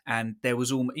off. And there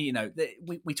was all,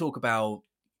 we talk about,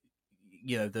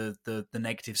 the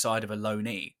negative side of a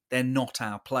loanee. They're not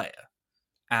our player.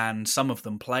 And some of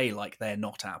them play like they're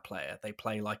not our player. They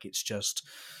play like it's just,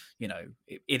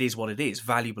 it is what it is.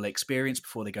 Valuable experience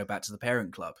before they go back to the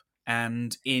parent club.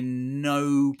 And in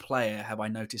no player have I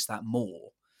noticed that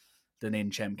more than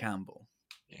in Chem Campbell.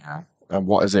 Yeah. And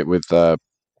what is it with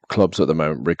clubs at the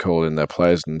moment recalling their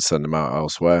players and send them out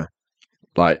elsewhere?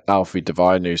 Like Alfie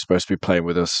Devine, who's supposed to be playing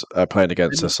with us, playing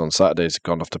against us on Saturdays, has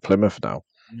gone off to Plymouth now.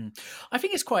 I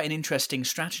think it's quite an interesting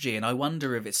strategy, and I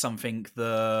wonder if it's something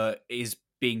that is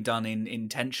being done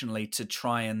intentionally to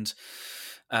try and,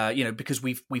 because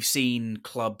we've seen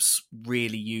clubs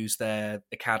really use their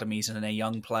academies and their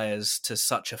young players to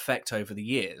such effect over the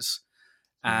years.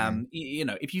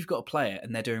 If you've got a player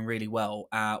and they're doing really well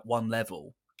at one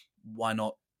level, why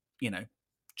not,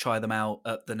 try them out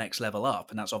at the next level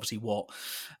up? And that's obviously what.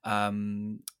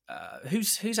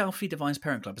 Who's Alfie Devine's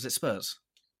parent club? Is it Spurs?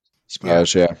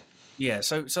 Spurs, yeah. Yeah,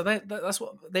 so that's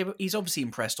what he's obviously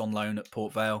impressed on loan at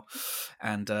Port Vale,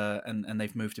 and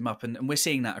they've moved him up, and we're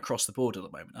seeing that across the board at the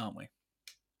moment, aren't we?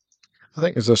 I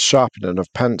think there's a sharpening of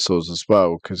pencils as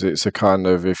well, because it's a kind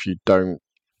of, if you don't,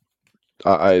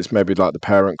 it's maybe like the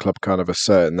parent club kind of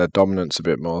asserting their dominance a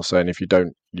bit more, saying if you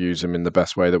don't use them in the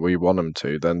best way that we want them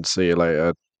to, then see you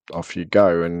later, off you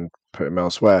go, and put them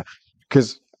elsewhere.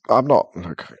 Because I'm not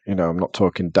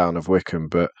talking down of Wycombe,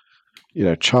 but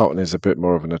Charlton is a bit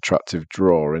more of an attractive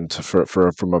draw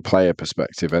from a player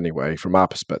perspective anyway. From our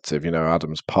perspective,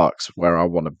 Adams Park's where I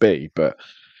want to be, but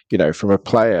from a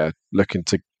player looking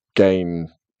to gain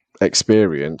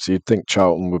experience, you'd think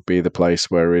Charlton would be the place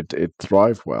where it'd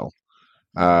thrive well.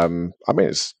 I mean,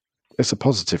 it's a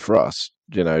positive for us,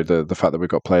 the fact that we've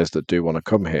got players that do want to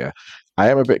come here. I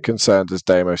am a bit concerned, as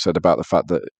Damo said, about the fact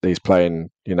that he's playing,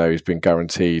 he's been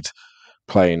guaranteed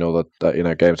playing all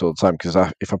the games all the time, because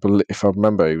if I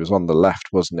remember, he was on the left,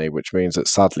 wasn't he? Which means that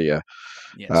Sadlier,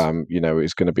 Yes.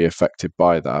 is going to be affected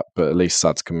by that. But at least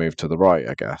Sads can move to the right,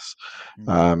 I guess.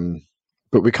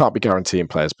 But we can't be guaranteeing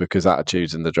players because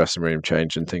attitudes in the dressing room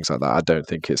change and things like that. I don't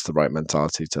think it's the right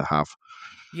mentality to have.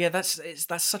 Yeah, that's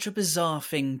such a bizarre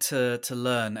thing to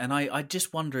learn, and I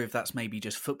just wonder if that's maybe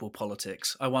just football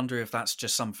politics. I wonder if that's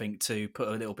just something to put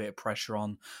a little bit of pressure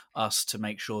on us to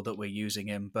make sure that we're using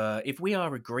him. But if we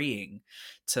are agreeing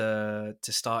to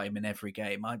start him in every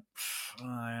game, I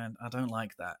don't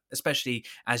like that, especially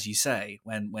as you say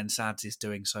when Sads is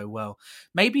doing so well.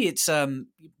 Maybe it's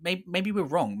maybe we're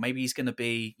wrong. Maybe he's going to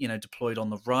be deployed on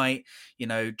the right.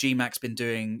 GMAC's been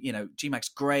doing GMAC's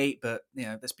great, but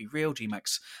let's be real,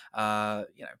 GMAC's.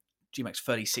 GMAC's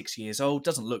 36 years old,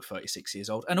 doesn't look 36 years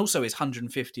old, and also his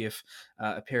 150th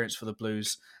appearance for the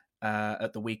Blues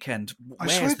at the weekend. I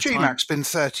swear GMAC's been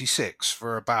 36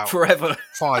 for about forever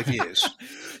 5 years.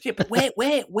 Yeah, but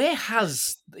where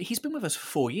has he's been with us for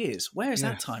 4 years? Where has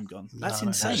that time gone? That's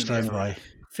insane. That's right.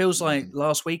 Feels like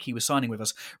last week he was signing with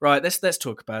us. Right, let's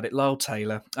talk about it. Lyle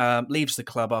Taylor leaves the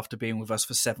club after being with us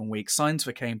for 7 weeks, signs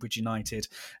for Cambridge United,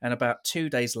 and about 2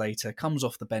 days later comes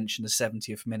off the bench in the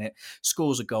 70th minute,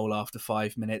 scores a goal after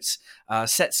 5 minutes,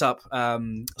 sets up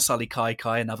Sully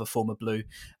Kaikai, another former Blue,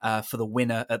 for the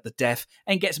winner at the death,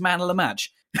 and gets man of the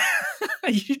match.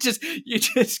 you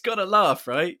just gotta laugh,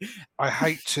 right? I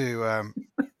hate to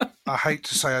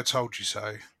say I told you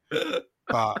so,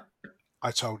 but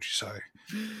I told you so.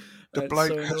 The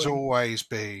bloke has always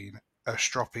been a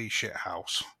stroppy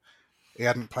shithouse. He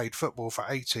hadn't played football for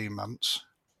 18 months.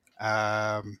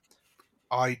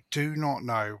 I do not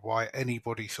know why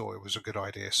anybody thought it was a good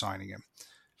idea signing him.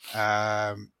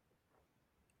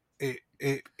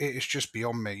 It is just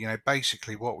beyond me.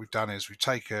 Basically what we've done is we've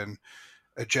taken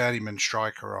a journeyman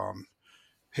striker on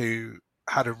who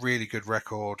had a really good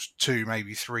record 2,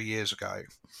 maybe 3 years ago.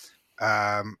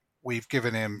 We've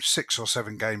given him 6 or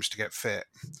 7 games to get fit,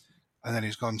 and then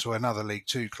he's gone to another League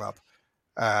Two club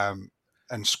and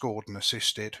scored and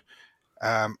assisted.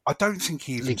 I don't think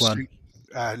he even League One.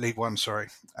 League One, sorry.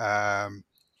 I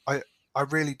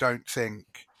really don't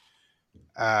think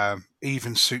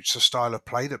even suits the style of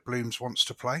play that Blooms wants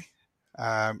to play.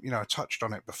 I touched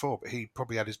on it before, but he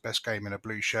probably had his best game in a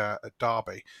blue shirt at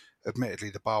Derby. Admittedly,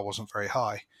 the bar wasn't very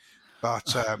high,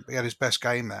 but he had his best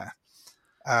game there.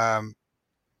 And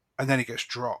then he gets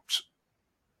dropped.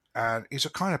 And he's a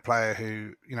kind of player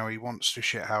who, he wants to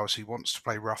shithouse. He wants to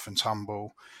play rough and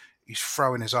tumble. He's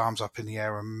throwing his arms up in the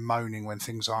air and moaning when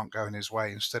things aren't going his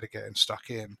way instead of getting stuck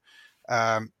in.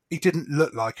 He didn't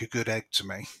look like a good egg to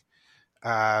me.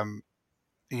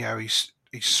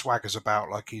 He swaggers about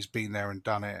like he's been there and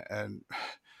done it. And,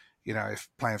 if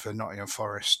playing for Nottingham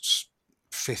Forest's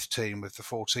 5th team with the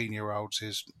 14-year-olds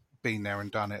is been there and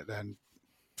done it, then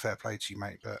fair play to you,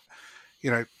 mate. But,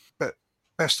 but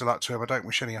best of luck to him. I don't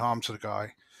wish any harm to the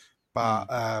guy. But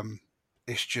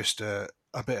it's just a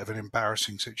bit of an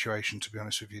embarrassing situation, to be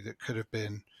honest with you, that could have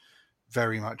been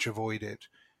very much avoided.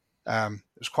 It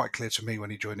was quite clear to me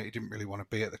when he joined it, he didn't really want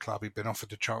to be at the club. He'd been offered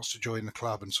the chance to join the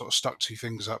club and sort of stuck 2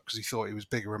 fingers up because he thought he was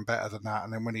bigger and better than that.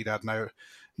 And then when he'd had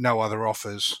no other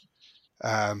offers,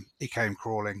 he came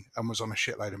crawling and was on a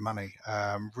shitload of money.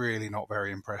 Really not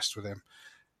very impressed with him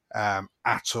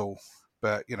at all.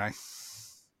 But,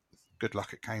 good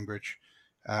luck at Cambridge.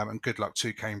 And good luck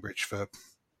to Cambridge for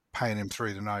paying him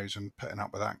through the nose and putting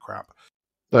up with that crap.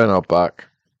 Don't hold back.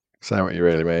 Say what you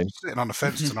really mean. Sitting on the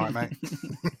fence tonight, mate.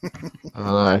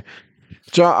 I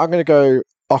know. I'm going to go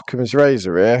Occam's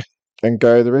razor here and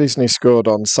go, the reason he scored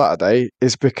on Saturday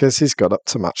is because he's got up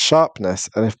to match sharpness.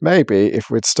 And if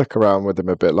we'd stuck around with him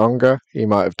a bit longer, he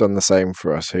might have done the same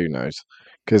for us. Who knows?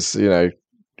 Because, you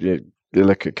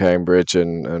look at Cambridge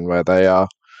and where they are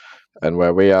and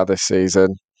where we are this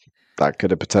season, that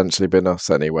could have potentially been us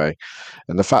anyway.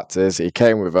 And the fact is, he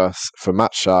came with us for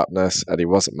match sharpness, and he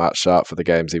wasn't match sharp for the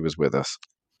games he was with us.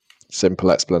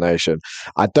 Simple explanation.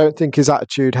 I don't think his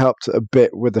attitude helped a bit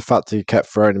with the fact that he kept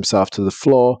throwing himself to the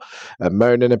floor and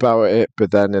moaning about it. But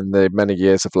then in the many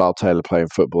years of Lyle Taylor playing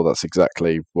football, that's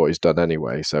exactly what he's done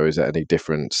anyway. So is it any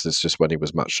difference? It's just when he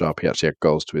was match sharp, he actually had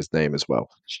goals to his name as well.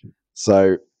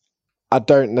 So I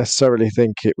don't necessarily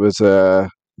think it was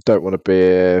don't want to be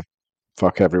a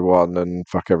fuck everyone and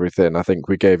fuck everything. I think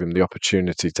we gave him the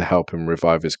opportunity to help him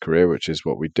revive his career, which is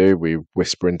what we do. We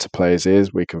whisper into players'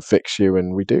 ears, we can fix you,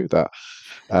 and we do that.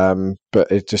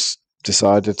 But it just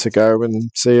decided to go and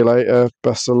see you later,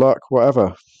 best of luck,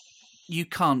 whatever. You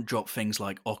can't drop things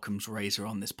like Occam's razor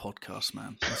on this podcast,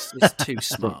 man. It's too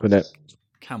smart.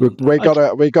 We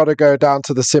got to go down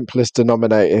to the simplest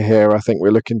denominator here. I think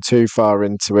we're looking too far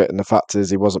into it, and the fact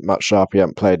is he wasn't much sharp. He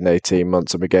hadn't played in 18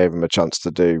 months, and we gave him a chance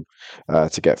to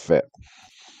get fit.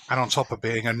 And on top of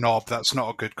being a knob, that's not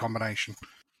a good combination.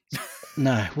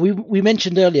 No, we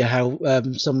mentioned earlier how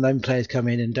some loan players come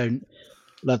in and don't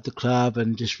love the club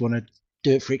and just want to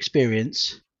do it for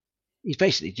experience. He's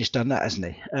basically just done that, hasn't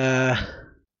he?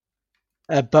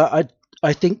 But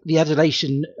I think the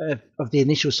adulation of the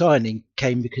initial signing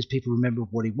came because people remembered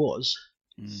what he was.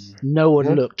 No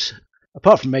one looked,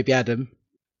 apart from maybe Adam,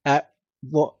 at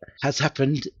what has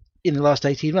happened in the last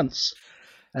 18 months.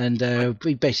 And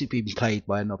we've basically been played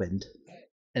by a knob end.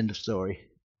 End of story.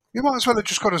 You might as well have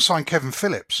just got to sign Kevin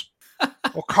Phillips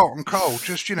or Carlton Cole.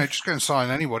 Just go and sign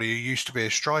anybody who used to be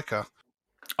a striker.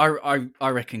 I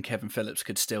reckon Kevin Phillips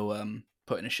could still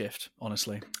put in a shift,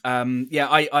 honestly.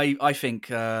 I think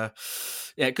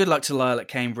good luck to Lyle at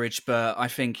Cambridge, but I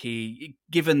think he,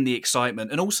 given the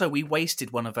excitement, and also we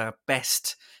wasted one of our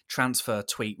best transfer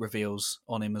tweet reveals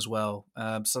on him as well.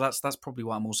 So that's probably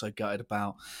what I'm also gutted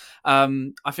about.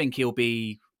 I think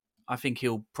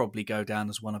he'll probably go down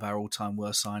as one of our all-time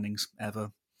worst signings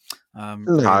ever.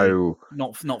 No,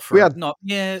 not for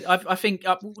I think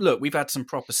look, we've had some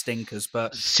proper stinkers,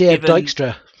 but Siev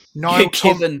Dykstra.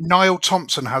 Niall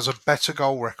Thompson has a better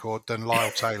goal record than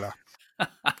Lyle Taylor.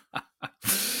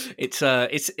 It's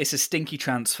a stinky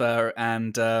transfer,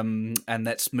 and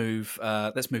let's move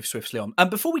swiftly on. And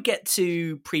before we get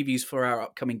to previews for our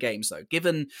upcoming games, though,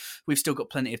 given we've still got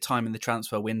plenty of time in the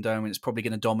transfer window, and it's probably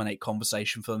going to dominate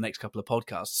conversation for the next couple of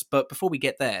podcasts. But before we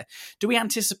get there, do we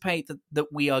anticipate that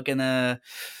we are going to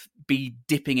be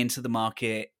dipping into the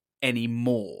market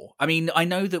anymore? I mean, I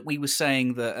know that we were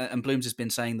saying that, and Blooms has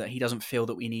been saying that he doesn't feel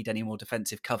that we need any more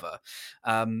defensive cover.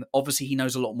 Obviously, he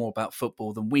knows a lot more about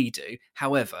football than we do.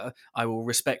 However, I will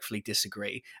respectfully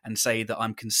disagree and say that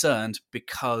I'm concerned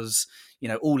because,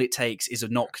 all it takes is a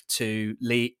knock to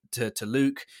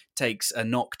Luke, takes a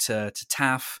knock to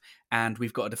Taff, and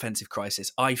we've got a defensive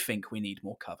crisis. I think we need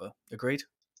more cover. Agreed?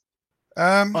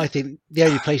 I think the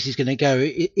only place he's going to go,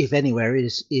 if anywhere,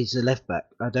 is a left back.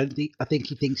 I think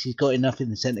he thinks he's got enough in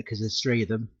the centre because there's 3 of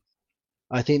them.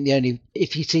 I think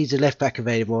if he sees a left back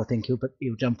available, I think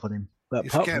he'll jump on him. But You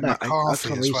apart forget from that, I McCarthy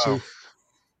can't as really well. see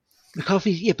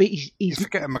McCarthy. Yeah, but You're he's.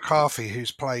 forgetting McCarthy,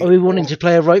 who's played. Are we wanting to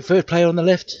play a right-footed player on the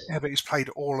left? Yeah, but he's played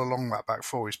all along that back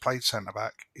four. He's played centre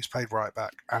back, he's played right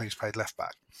back, and he's played left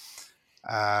back.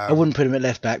 I wouldn't put him at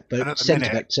left back, but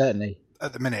centre back certainly.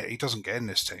 At the minute, he doesn't get in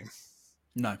this team.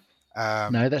 No.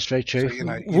 No, that's very true. So,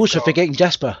 We're also forgetting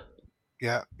Jasper.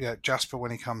 Yeah, Jasper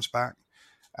when he comes back.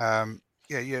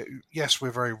 Yes,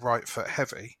 we're very right foot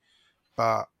heavy,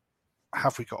 but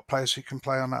have we got players who can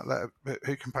play on that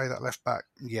who can play that left back?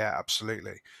 Yeah,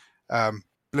 absolutely.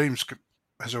 Blooms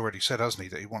has already said, hasn't he,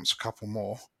 that he wants a couple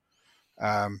more.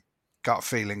 Gut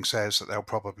feeling says that they'll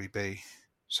probably be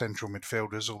central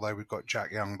midfielders, although we've got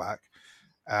Jack Young back,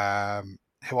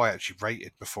 who I actually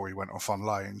rated before he went off on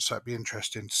loan. So it'd be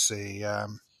interesting to see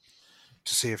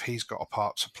if he's got a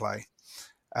part to play.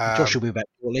 Josh will be back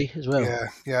shortly as well.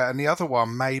 Yeah. And the other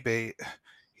one, maybe,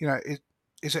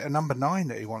 is it a number 9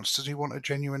 that he wants? Does he want a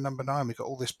genuine number 9? We've got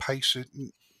all this pace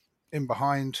in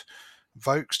behind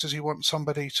Vokes. Does he want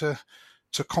somebody to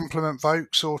complement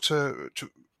Vokes or to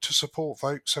support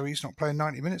Vokes so he's not playing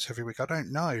 90 minutes every week? I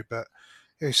don't know, but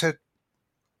he said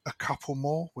a couple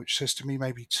more, which says to me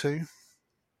maybe 2.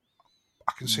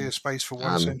 I can see a space for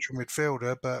one central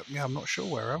midfielder, but I'm not sure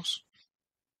where else.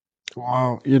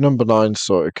 Well, your number 9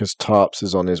 sorted because Tarps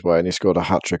is on his way and he scored a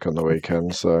hat-trick on the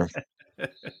weekend, so...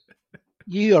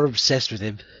 You are obsessed with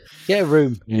him. Get a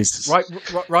room.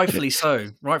 Rightfully so.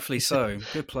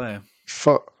 Good player.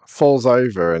 Falls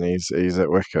over and he's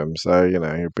at Wickham, so,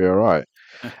 he'll be all right.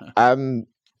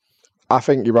 I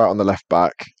think you're right on the left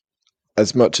back.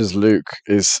 As much as Luke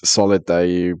is solid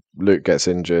there, Luke gets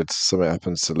injured, something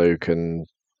happens to Luke, and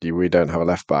we don't have a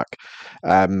left back.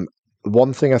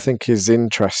 One thing I think is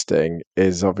interesting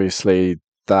is obviously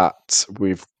that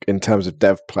in terms of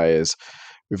dev players,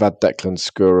 we've had Declan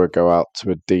Skura go out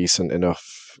to a decent enough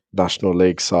National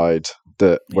League side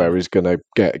where he's going to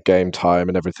get game time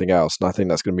and everything else. And I think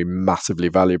that's going to be massively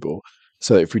valuable.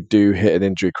 So if we do hit an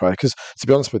injury crisis, because to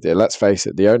be honest with you, let's face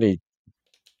it, the only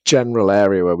general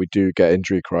area where we do get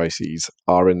injury crises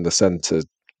are in the centre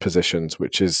positions,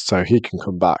 which is so he can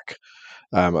come back.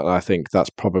 And I think that's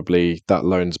probably that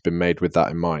loan's been made with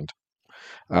that in mind.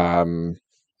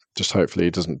 Just hopefully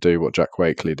he doesn't do what Jack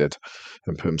Wakely did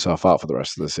and put himself out for the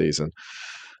rest of the season.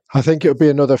 I think it'll be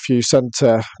another few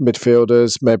centre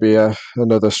midfielders, maybe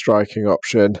another striking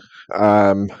option.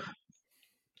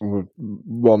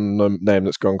 One name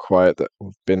that's gone quiet that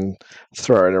we've been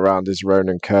throwing around is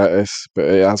Ronan Curtis, but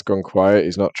it has gone quiet.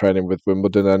 He's not training with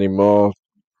Wimbledon anymore.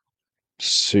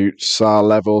 Suits our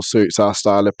level, suits our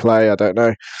style of play. I don't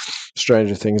know.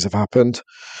 Stranger things have happened.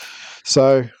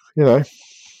 So,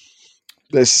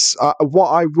 this what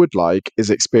I would like is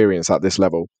experience at this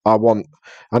level. I want,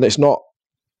 and it's not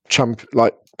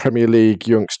like Premier League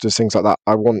youngsters, things like that.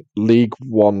 I want League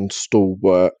One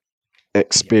stalwart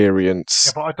experience.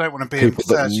 Yeah, but I don't want to be people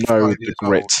that know the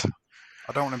grit.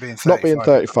 I don't want to be in 35. Not being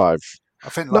 35. I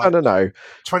think no.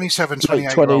 27,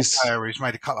 28-year-old player who's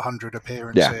made a couple of 100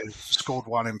 appearances, scored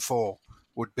 1 in 4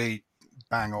 would be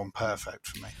bang on perfect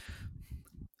for me.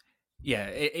 Yeah,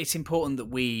 it's important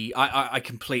that I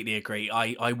completely agree.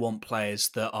 I want players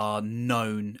that are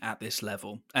known at this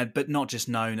level, but not just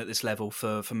known at this level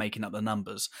for making up the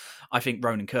numbers. I think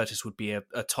Ronan Curtis would be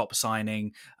a top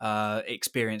signing,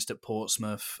 experienced at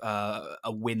Portsmouth,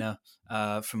 a winner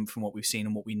from what we've seen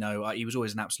and what we know. He was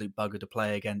always an absolute bugger to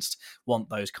play against.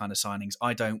 Want those kind of signings.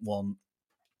 I don't want...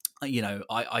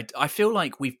 I feel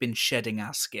like we've been shedding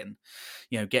our skin,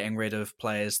 getting rid of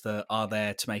players that are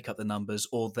there to make up the numbers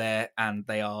or and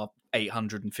they are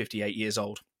 858 years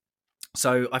old.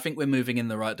 So I think we're moving in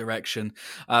the right direction.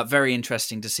 Very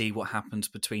interesting to see what happens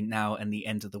between now and the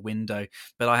end of the window.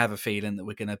 But I have a feeling that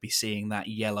we're going to be seeing that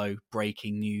yellow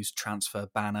breaking news transfer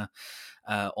banner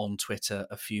on Twitter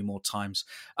a few more times.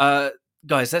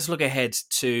 Guys, let's look ahead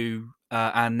to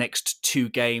our next 2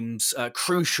 games,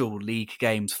 crucial league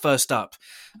games. First up,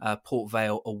 Port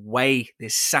Vale away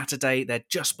this Saturday. They're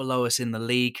just below us in the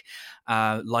league,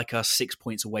 like us, 6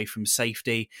 points away from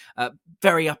safety.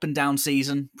 Very up and down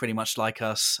season, pretty much like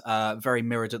us, very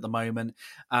mirrored at the moment.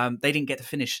 They didn't get to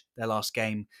finish their last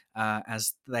game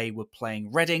as they were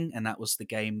playing Reading, and that was the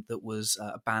game that was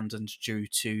abandoned due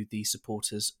to the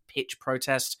supporters' pitch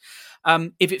protest.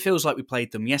 If it feels like we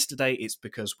played them yesterday, it's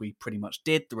because we pretty much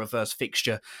did. The reverse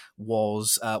fixture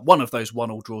was one of those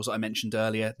 1-1 draws that I mentioned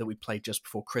earlier that we played just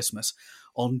before Christmas.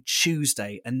 On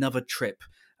Tuesday, another trip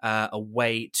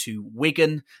away to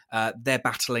Wigan. They're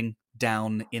battling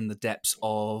down in the depths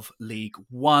of League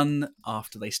One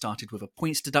after they started with a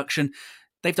points deduction.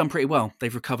 They've done pretty well.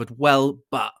 They've recovered well,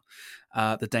 but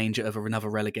the danger of another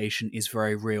relegation is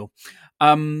very real.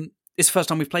 It's the first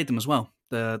time we've played them as well.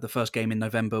 The first game in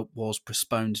November was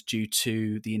postponed due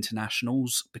to the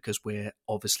internationals because we're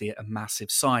obviously a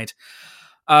massive side.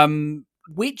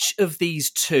 Which of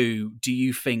these two do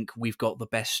you think we've got the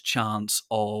best chance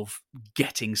of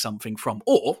getting something from?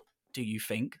 Or do you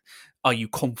think, are you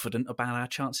confident about our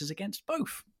chances against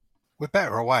both? We're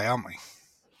better away, aren't we?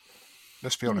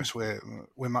 Let's be honest, we're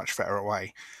much better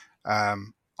away.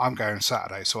 I'm going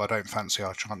Saturday, so I don't fancy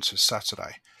our chances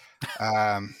Saturday.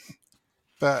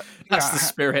 But that's the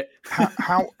spirit.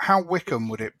 how Wycombe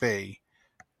would it be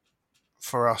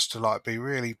for us to be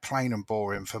really plain and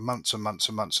boring for months and months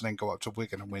and months, and then go up to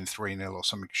Wigan and win 3-0 or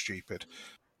something stupid?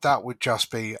 That would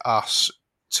just be us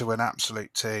to an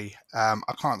absolute T.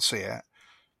 I can't see it,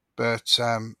 but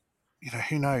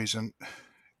who knows? And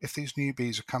if these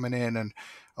newbies are coming in and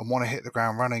want to hit the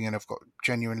ground running and have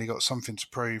genuinely got something to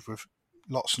prove with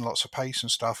lots and lots of pace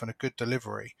and stuff and a good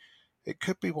delivery, it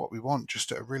could be what we want,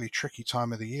 just at a really tricky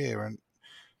time of the year. And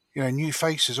new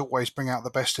faces always bring out the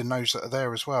best in those that are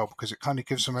there as well, because it kind of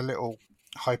gives them a little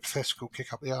hypothetical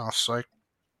kick up the arse. So,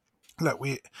 look,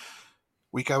 we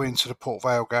go into the Port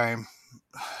Vale game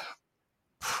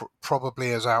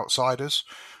probably as outsiders.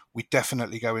 We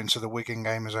definitely go into the Wigan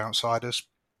game as outsiders.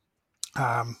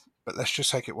 But let's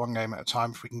just take it one game at a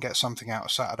time. If we can get something out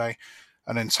of Saturday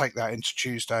and then take that into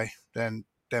Tuesday, then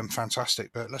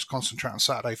fantastic. But let's concentrate on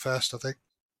Saturday first, I think.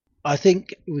 I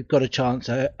think we've got a chance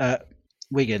at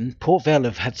Wigan. Port Vale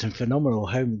have had some phenomenal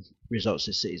home results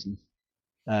this season.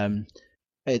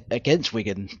 Against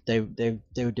Wigan, they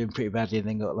were doing pretty badly and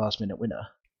then got a last-minute winner.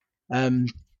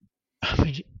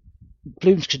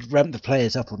 Blooms could ramp the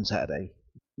players up on Saturday.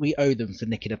 We owe them for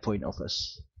nicking a point off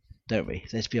us, don't we?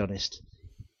 Let's be honest.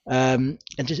 And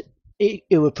just it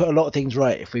would put a lot of things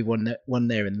right if we won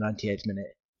there in the 98th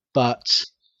minute. But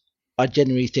I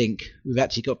generally think we've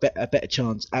actually got a better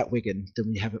chance at Wigan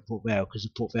than we have at Port Vale because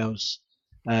of Port Vale's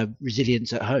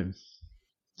resilience at home.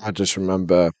 I just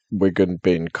remember Wigan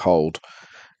being cold.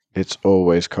 It's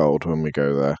always cold when we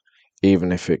go there.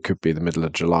 Even if it could be the middle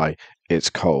of July, it's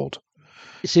cold.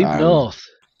 It's in north.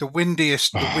 The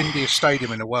windiest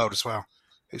stadium in the world as well.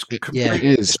 It's it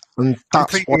is, and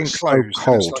that's why it's so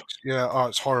cold.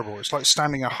 It's horrible. It's like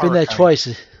standing a hurricane. Been there twice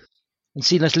and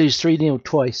seen us lose 3-0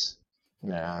 twice.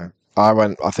 Yeah, I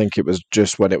went. I think it was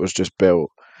just when it was just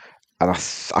built, and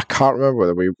I can't remember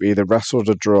whether we either wrestled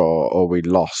a draw or we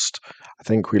lost. I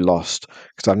think we lost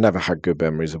because I've never had good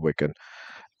memories of Wigan.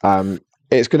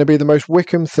 It's going to be the most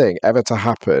Wycombe thing ever to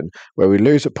happen, where we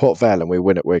lose at Port Vale and we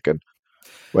win at Wigan,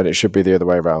 when it should be the other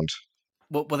way around.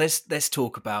 Well, let's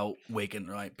talk about Wigan,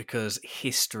 right? Because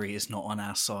history is not on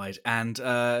our side, and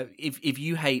if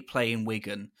you hate playing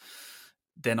Wigan,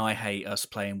 then I hate us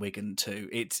playing Wigan too.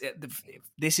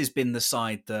 This has been the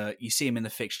side that you see them in the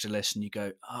fixture list, and you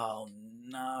go, "Oh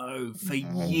no!" For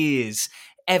years,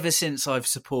 ever since I've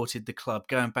supported the club,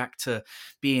 going back to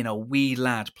being a wee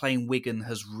lad, playing Wigan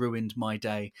has ruined my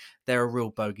day. They're a real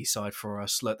bogey side for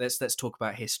us. Look, let's talk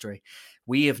about history.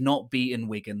 We have not beaten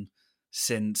Wigan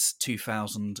since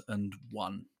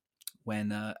 2001,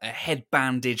 when a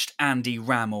head-bandaged Andy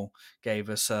Rammell gave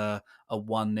us a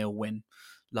 1-0 win.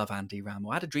 Love Andy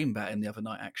Rammell. I had a dream about him the other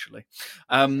night, actually.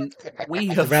 We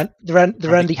have the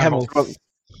Randy Hamill.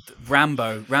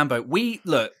 Rambo.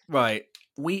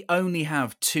 We only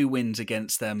have 2 wins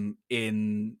against them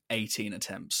in 18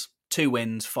 attempts. 2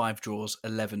 wins, 5 draws,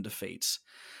 11 defeats.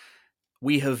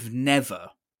 We have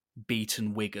never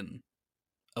beaten Wigan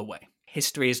away.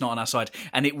 History is not on our side,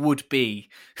 and it would be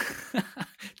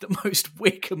the most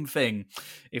Wycombe thing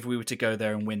if we were to go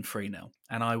there and win 3-0,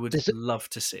 and I would love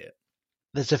to see it.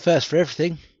 There's a first for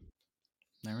everything.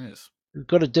 There is. We've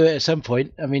got to do it at some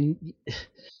point. I mean,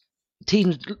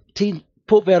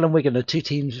 Port Vale and Wigan are 2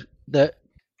 teams that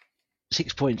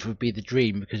 6 points would be the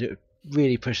dream because it would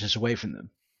really push us away from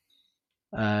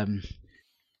them.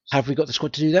 Have we got the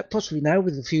squad to do that? Possibly now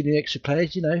with a few new extra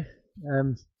players,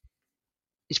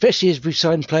 especially as we've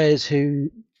signed players who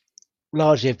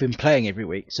largely have been playing every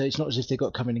week. So it's not as if they've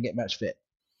got to come in and get match fit.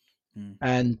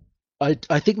 And I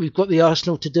think we've got the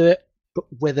arsenal to do it, but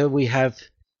whether we have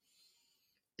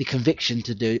the conviction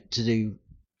to do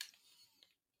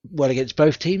well against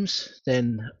both teams,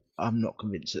 then I'm not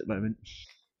convinced at the moment.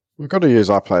 We've got to use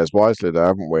our players wisely there,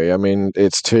 haven't we? I mean,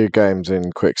 it's 2 games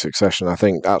in quick succession. I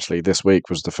think actually this week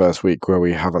was the first week where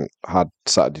we haven't had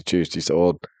Saturday, Tuesdays,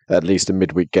 or at least a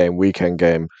midweek game, weekend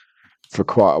game for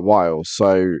quite a while.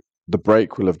 So the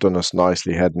break will have done us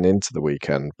nicely heading into the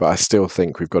weekend, but I still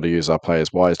think we've got to use our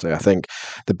players wisely. I think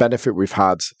the benefit we've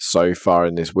had so far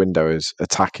in this window is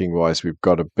attacking-wise, we've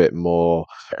got a bit more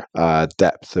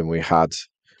depth than we had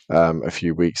a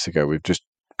few weeks ago. We've just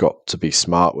got to be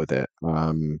smart with it.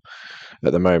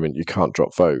 At the moment, you can't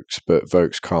drop Vokes, but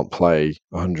Vokes can't play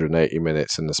 180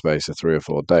 minutes in the space of 3 or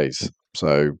 4 days.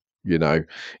 So,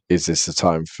 is this the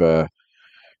time for,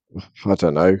 I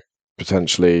don't know,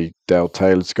 potentially Dale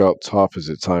Taylor to go up top? Is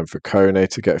it time for Kone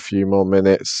to get a few more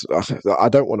minutes? I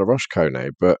don't want to rush Kone,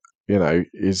 but,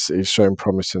 he's shown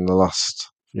promise in the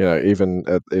last, even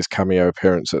at his cameo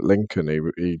appearance at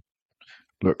Lincoln, he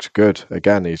looked good.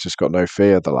 Again, he's just got no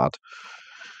fear, the lad.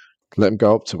 Let him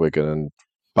go up to Wigan and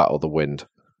battle the wind.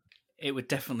 It would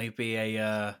definitely be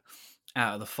a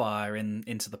out of the fire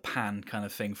into the pan kind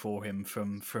of thing for him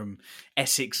from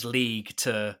Essex League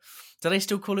to... Do they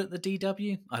still call it the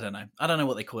DW? I don't know. I don't know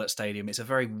what they call that stadium. It's a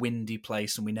very windy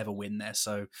place and we never win there,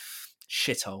 so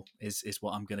shithole is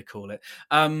what I'm going to call it.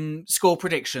 Score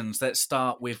predictions. Let's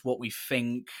start with what we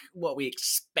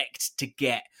expect to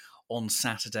get on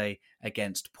Saturday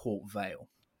against Port Vale.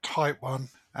 Tight one.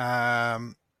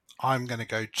 I'm going to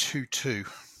go 2-2.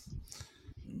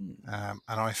 And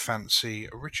I fancy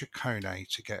Richard Kone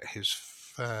to get his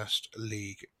first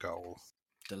league goal.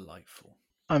 Delightful.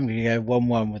 I'm going to go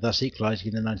 1-1 with us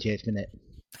equalising in the 98th minute.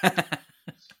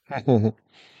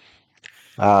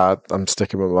 I'm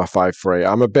sticking with my 5-3.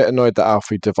 I'm a bit annoyed that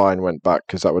Alfie Devine went back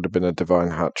because that would have been a Devine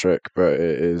hat-trick, but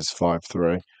it is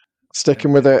 5-3.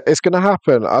 Sticking with it. It's going to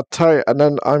happen, I'll tell you. And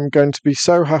then I'm going to be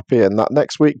so happy, and that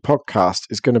next week podcast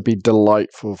is going to be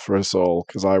delightful for us all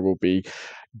because I will be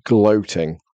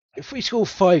gloating. If we score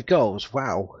 5 goals,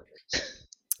 wow.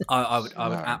 I would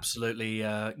absolutely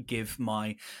give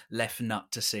my left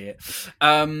nut to see it.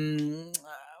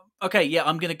 Okay, yeah,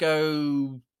 I'm going to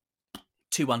go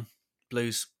 2-1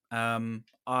 Blues.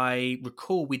 I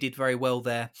recall we did very well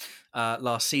there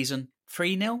last season.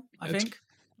 3-0, I think.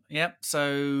 Yeah,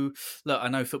 so look, I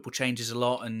know football changes a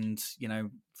lot and,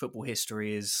 football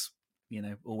history is,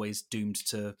 always doomed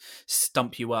to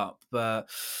stump you up. But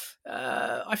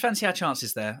I fancy our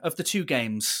chances there. Of the 2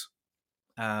 games,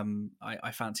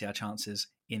 I fancy our chances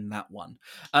in that one.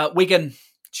 Wigan,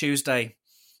 Tuesday.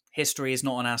 History is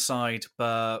not on our side,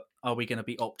 but are we going to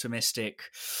be optimistic?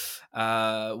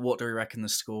 What do we reckon the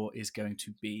score is going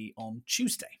to be on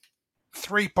Tuesday?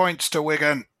 3 points to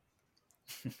Wigan.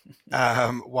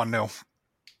 1-0.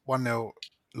 1-0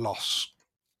 loss.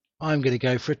 I'm going to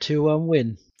go for a 2-1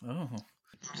 win. Oh,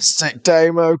 Sick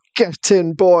Damo, get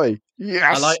in, boy.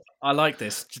 Yes. I like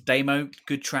this. Damo,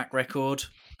 good track record.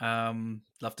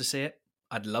 Love to see it.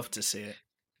 I'd love to see it.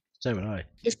 So would I.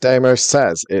 If Damo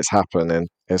says it's happening,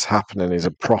 he's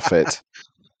a prophet.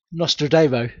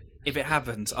 Nostradamo. If it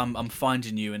happens, I'm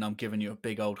finding you and I'm giving you a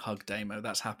big old hug, Damo.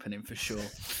 That's happening for sure.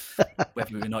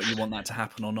 Whether or not you want that to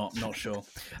happen or not, I'm not sure.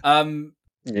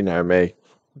 You know me.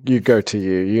 You go to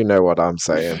you. You know what I'm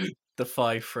saying. The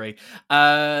 5-3.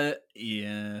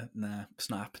 Yeah, nah,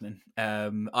 it's not happening.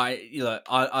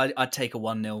 I'd take a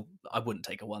 1-0. I wouldn't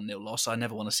take a 1-0 loss. I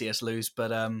never want to see us lose,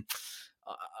 but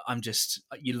I'm just,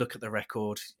 you look at the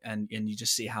record and you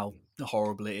just see how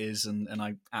horrible it is, and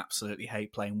I absolutely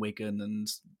hate playing Wigan, and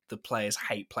the players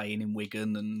hate playing in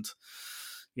Wigan, and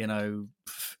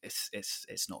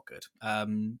it's not good.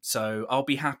 So I'll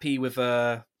be happy with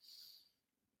I'll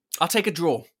take a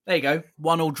draw. There you go,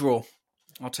 1-1 draw.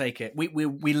 I'll take it.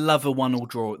 We love a 1-1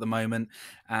 draw at the moment,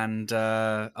 and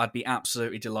I'd be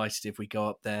absolutely delighted if we go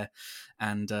up there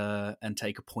and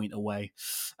take a point away.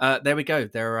 There we go.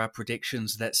 There are our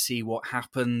predictions. Let's see what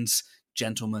happens.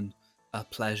 Gentlemen, a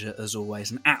pleasure as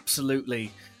always, and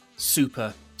absolutely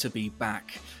super to be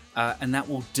back. And that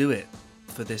will do it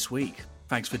for this week.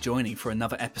 Thanks for joining for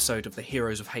another episode of the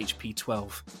Heroes of HP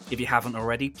 12. If you haven't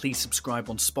already, please subscribe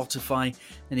on Spotify,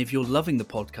 and if you're loving the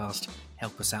podcast,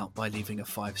 help us out by leaving a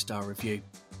 5-star review.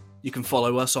 You can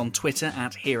follow us on Twitter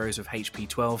at Heroes of HP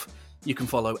 12. You can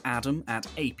follow Adam at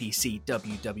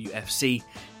APCWWFC,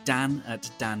 Dan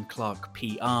at Dan Clark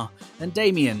PR, and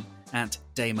Damien at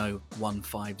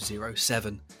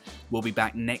Damo1507. We'll be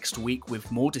back next week with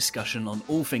more discussion on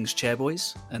all things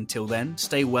Chairboys. Until then,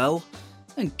 stay well,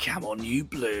 and come on, you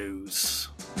Blues.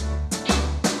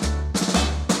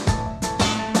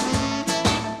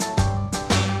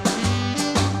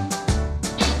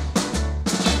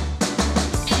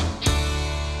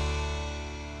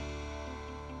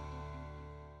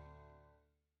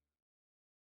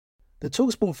 The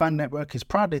TalkSport Fan Network is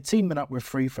proudly teaming up with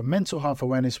Free for Mental Health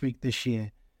Awareness Week this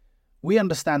year. We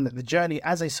understand that the journey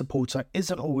as a supporter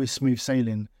isn't always smooth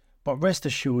sailing, but rest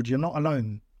assured you're not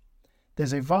alone.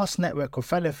 There's a vast network of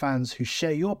fellow fans who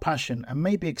share your passion and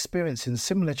may be experiencing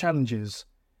similar challenges.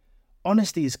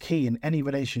 Honesty is key in any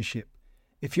relationship.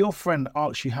 If your friend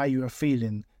asks you how you are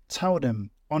feeling, tell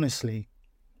them honestly.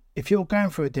 If you're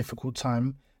going through a difficult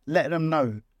time, let them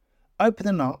know.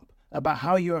 Opening up about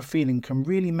how you are feeling can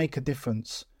really make a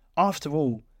difference. After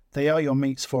all, they are your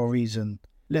mates for a reason.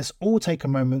 Let's all take a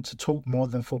moment to talk more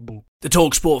than football. The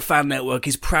TalkSport Fan Network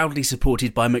is proudly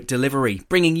supported by McDelivery,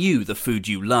 bringing you the food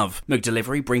you love.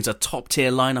 McDelivery brings a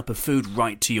top-tier lineup of food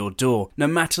right to your door. No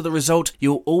matter the result,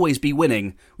 you'll always be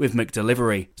winning with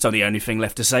McDelivery. So the only thing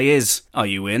left to say is, are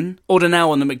you in? Order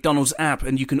now on the McDonald's app,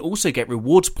 and you can also get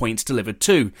rewards points delivered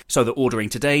too, so that ordering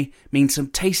today means some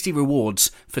tasty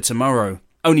rewards for tomorrow.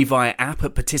 Only via app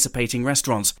at participating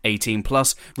restaurants. 18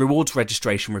 plus. Rewards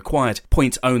registration required.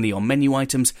 Points only on menu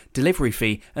items. Delivery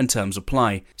fee and terms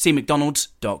apply. See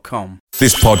mcdonalds.com.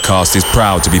 This podcast is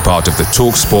proud to be part of the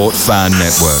TalkSport Fan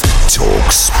Network.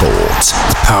 TalkSport.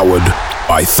 Powered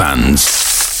by fans.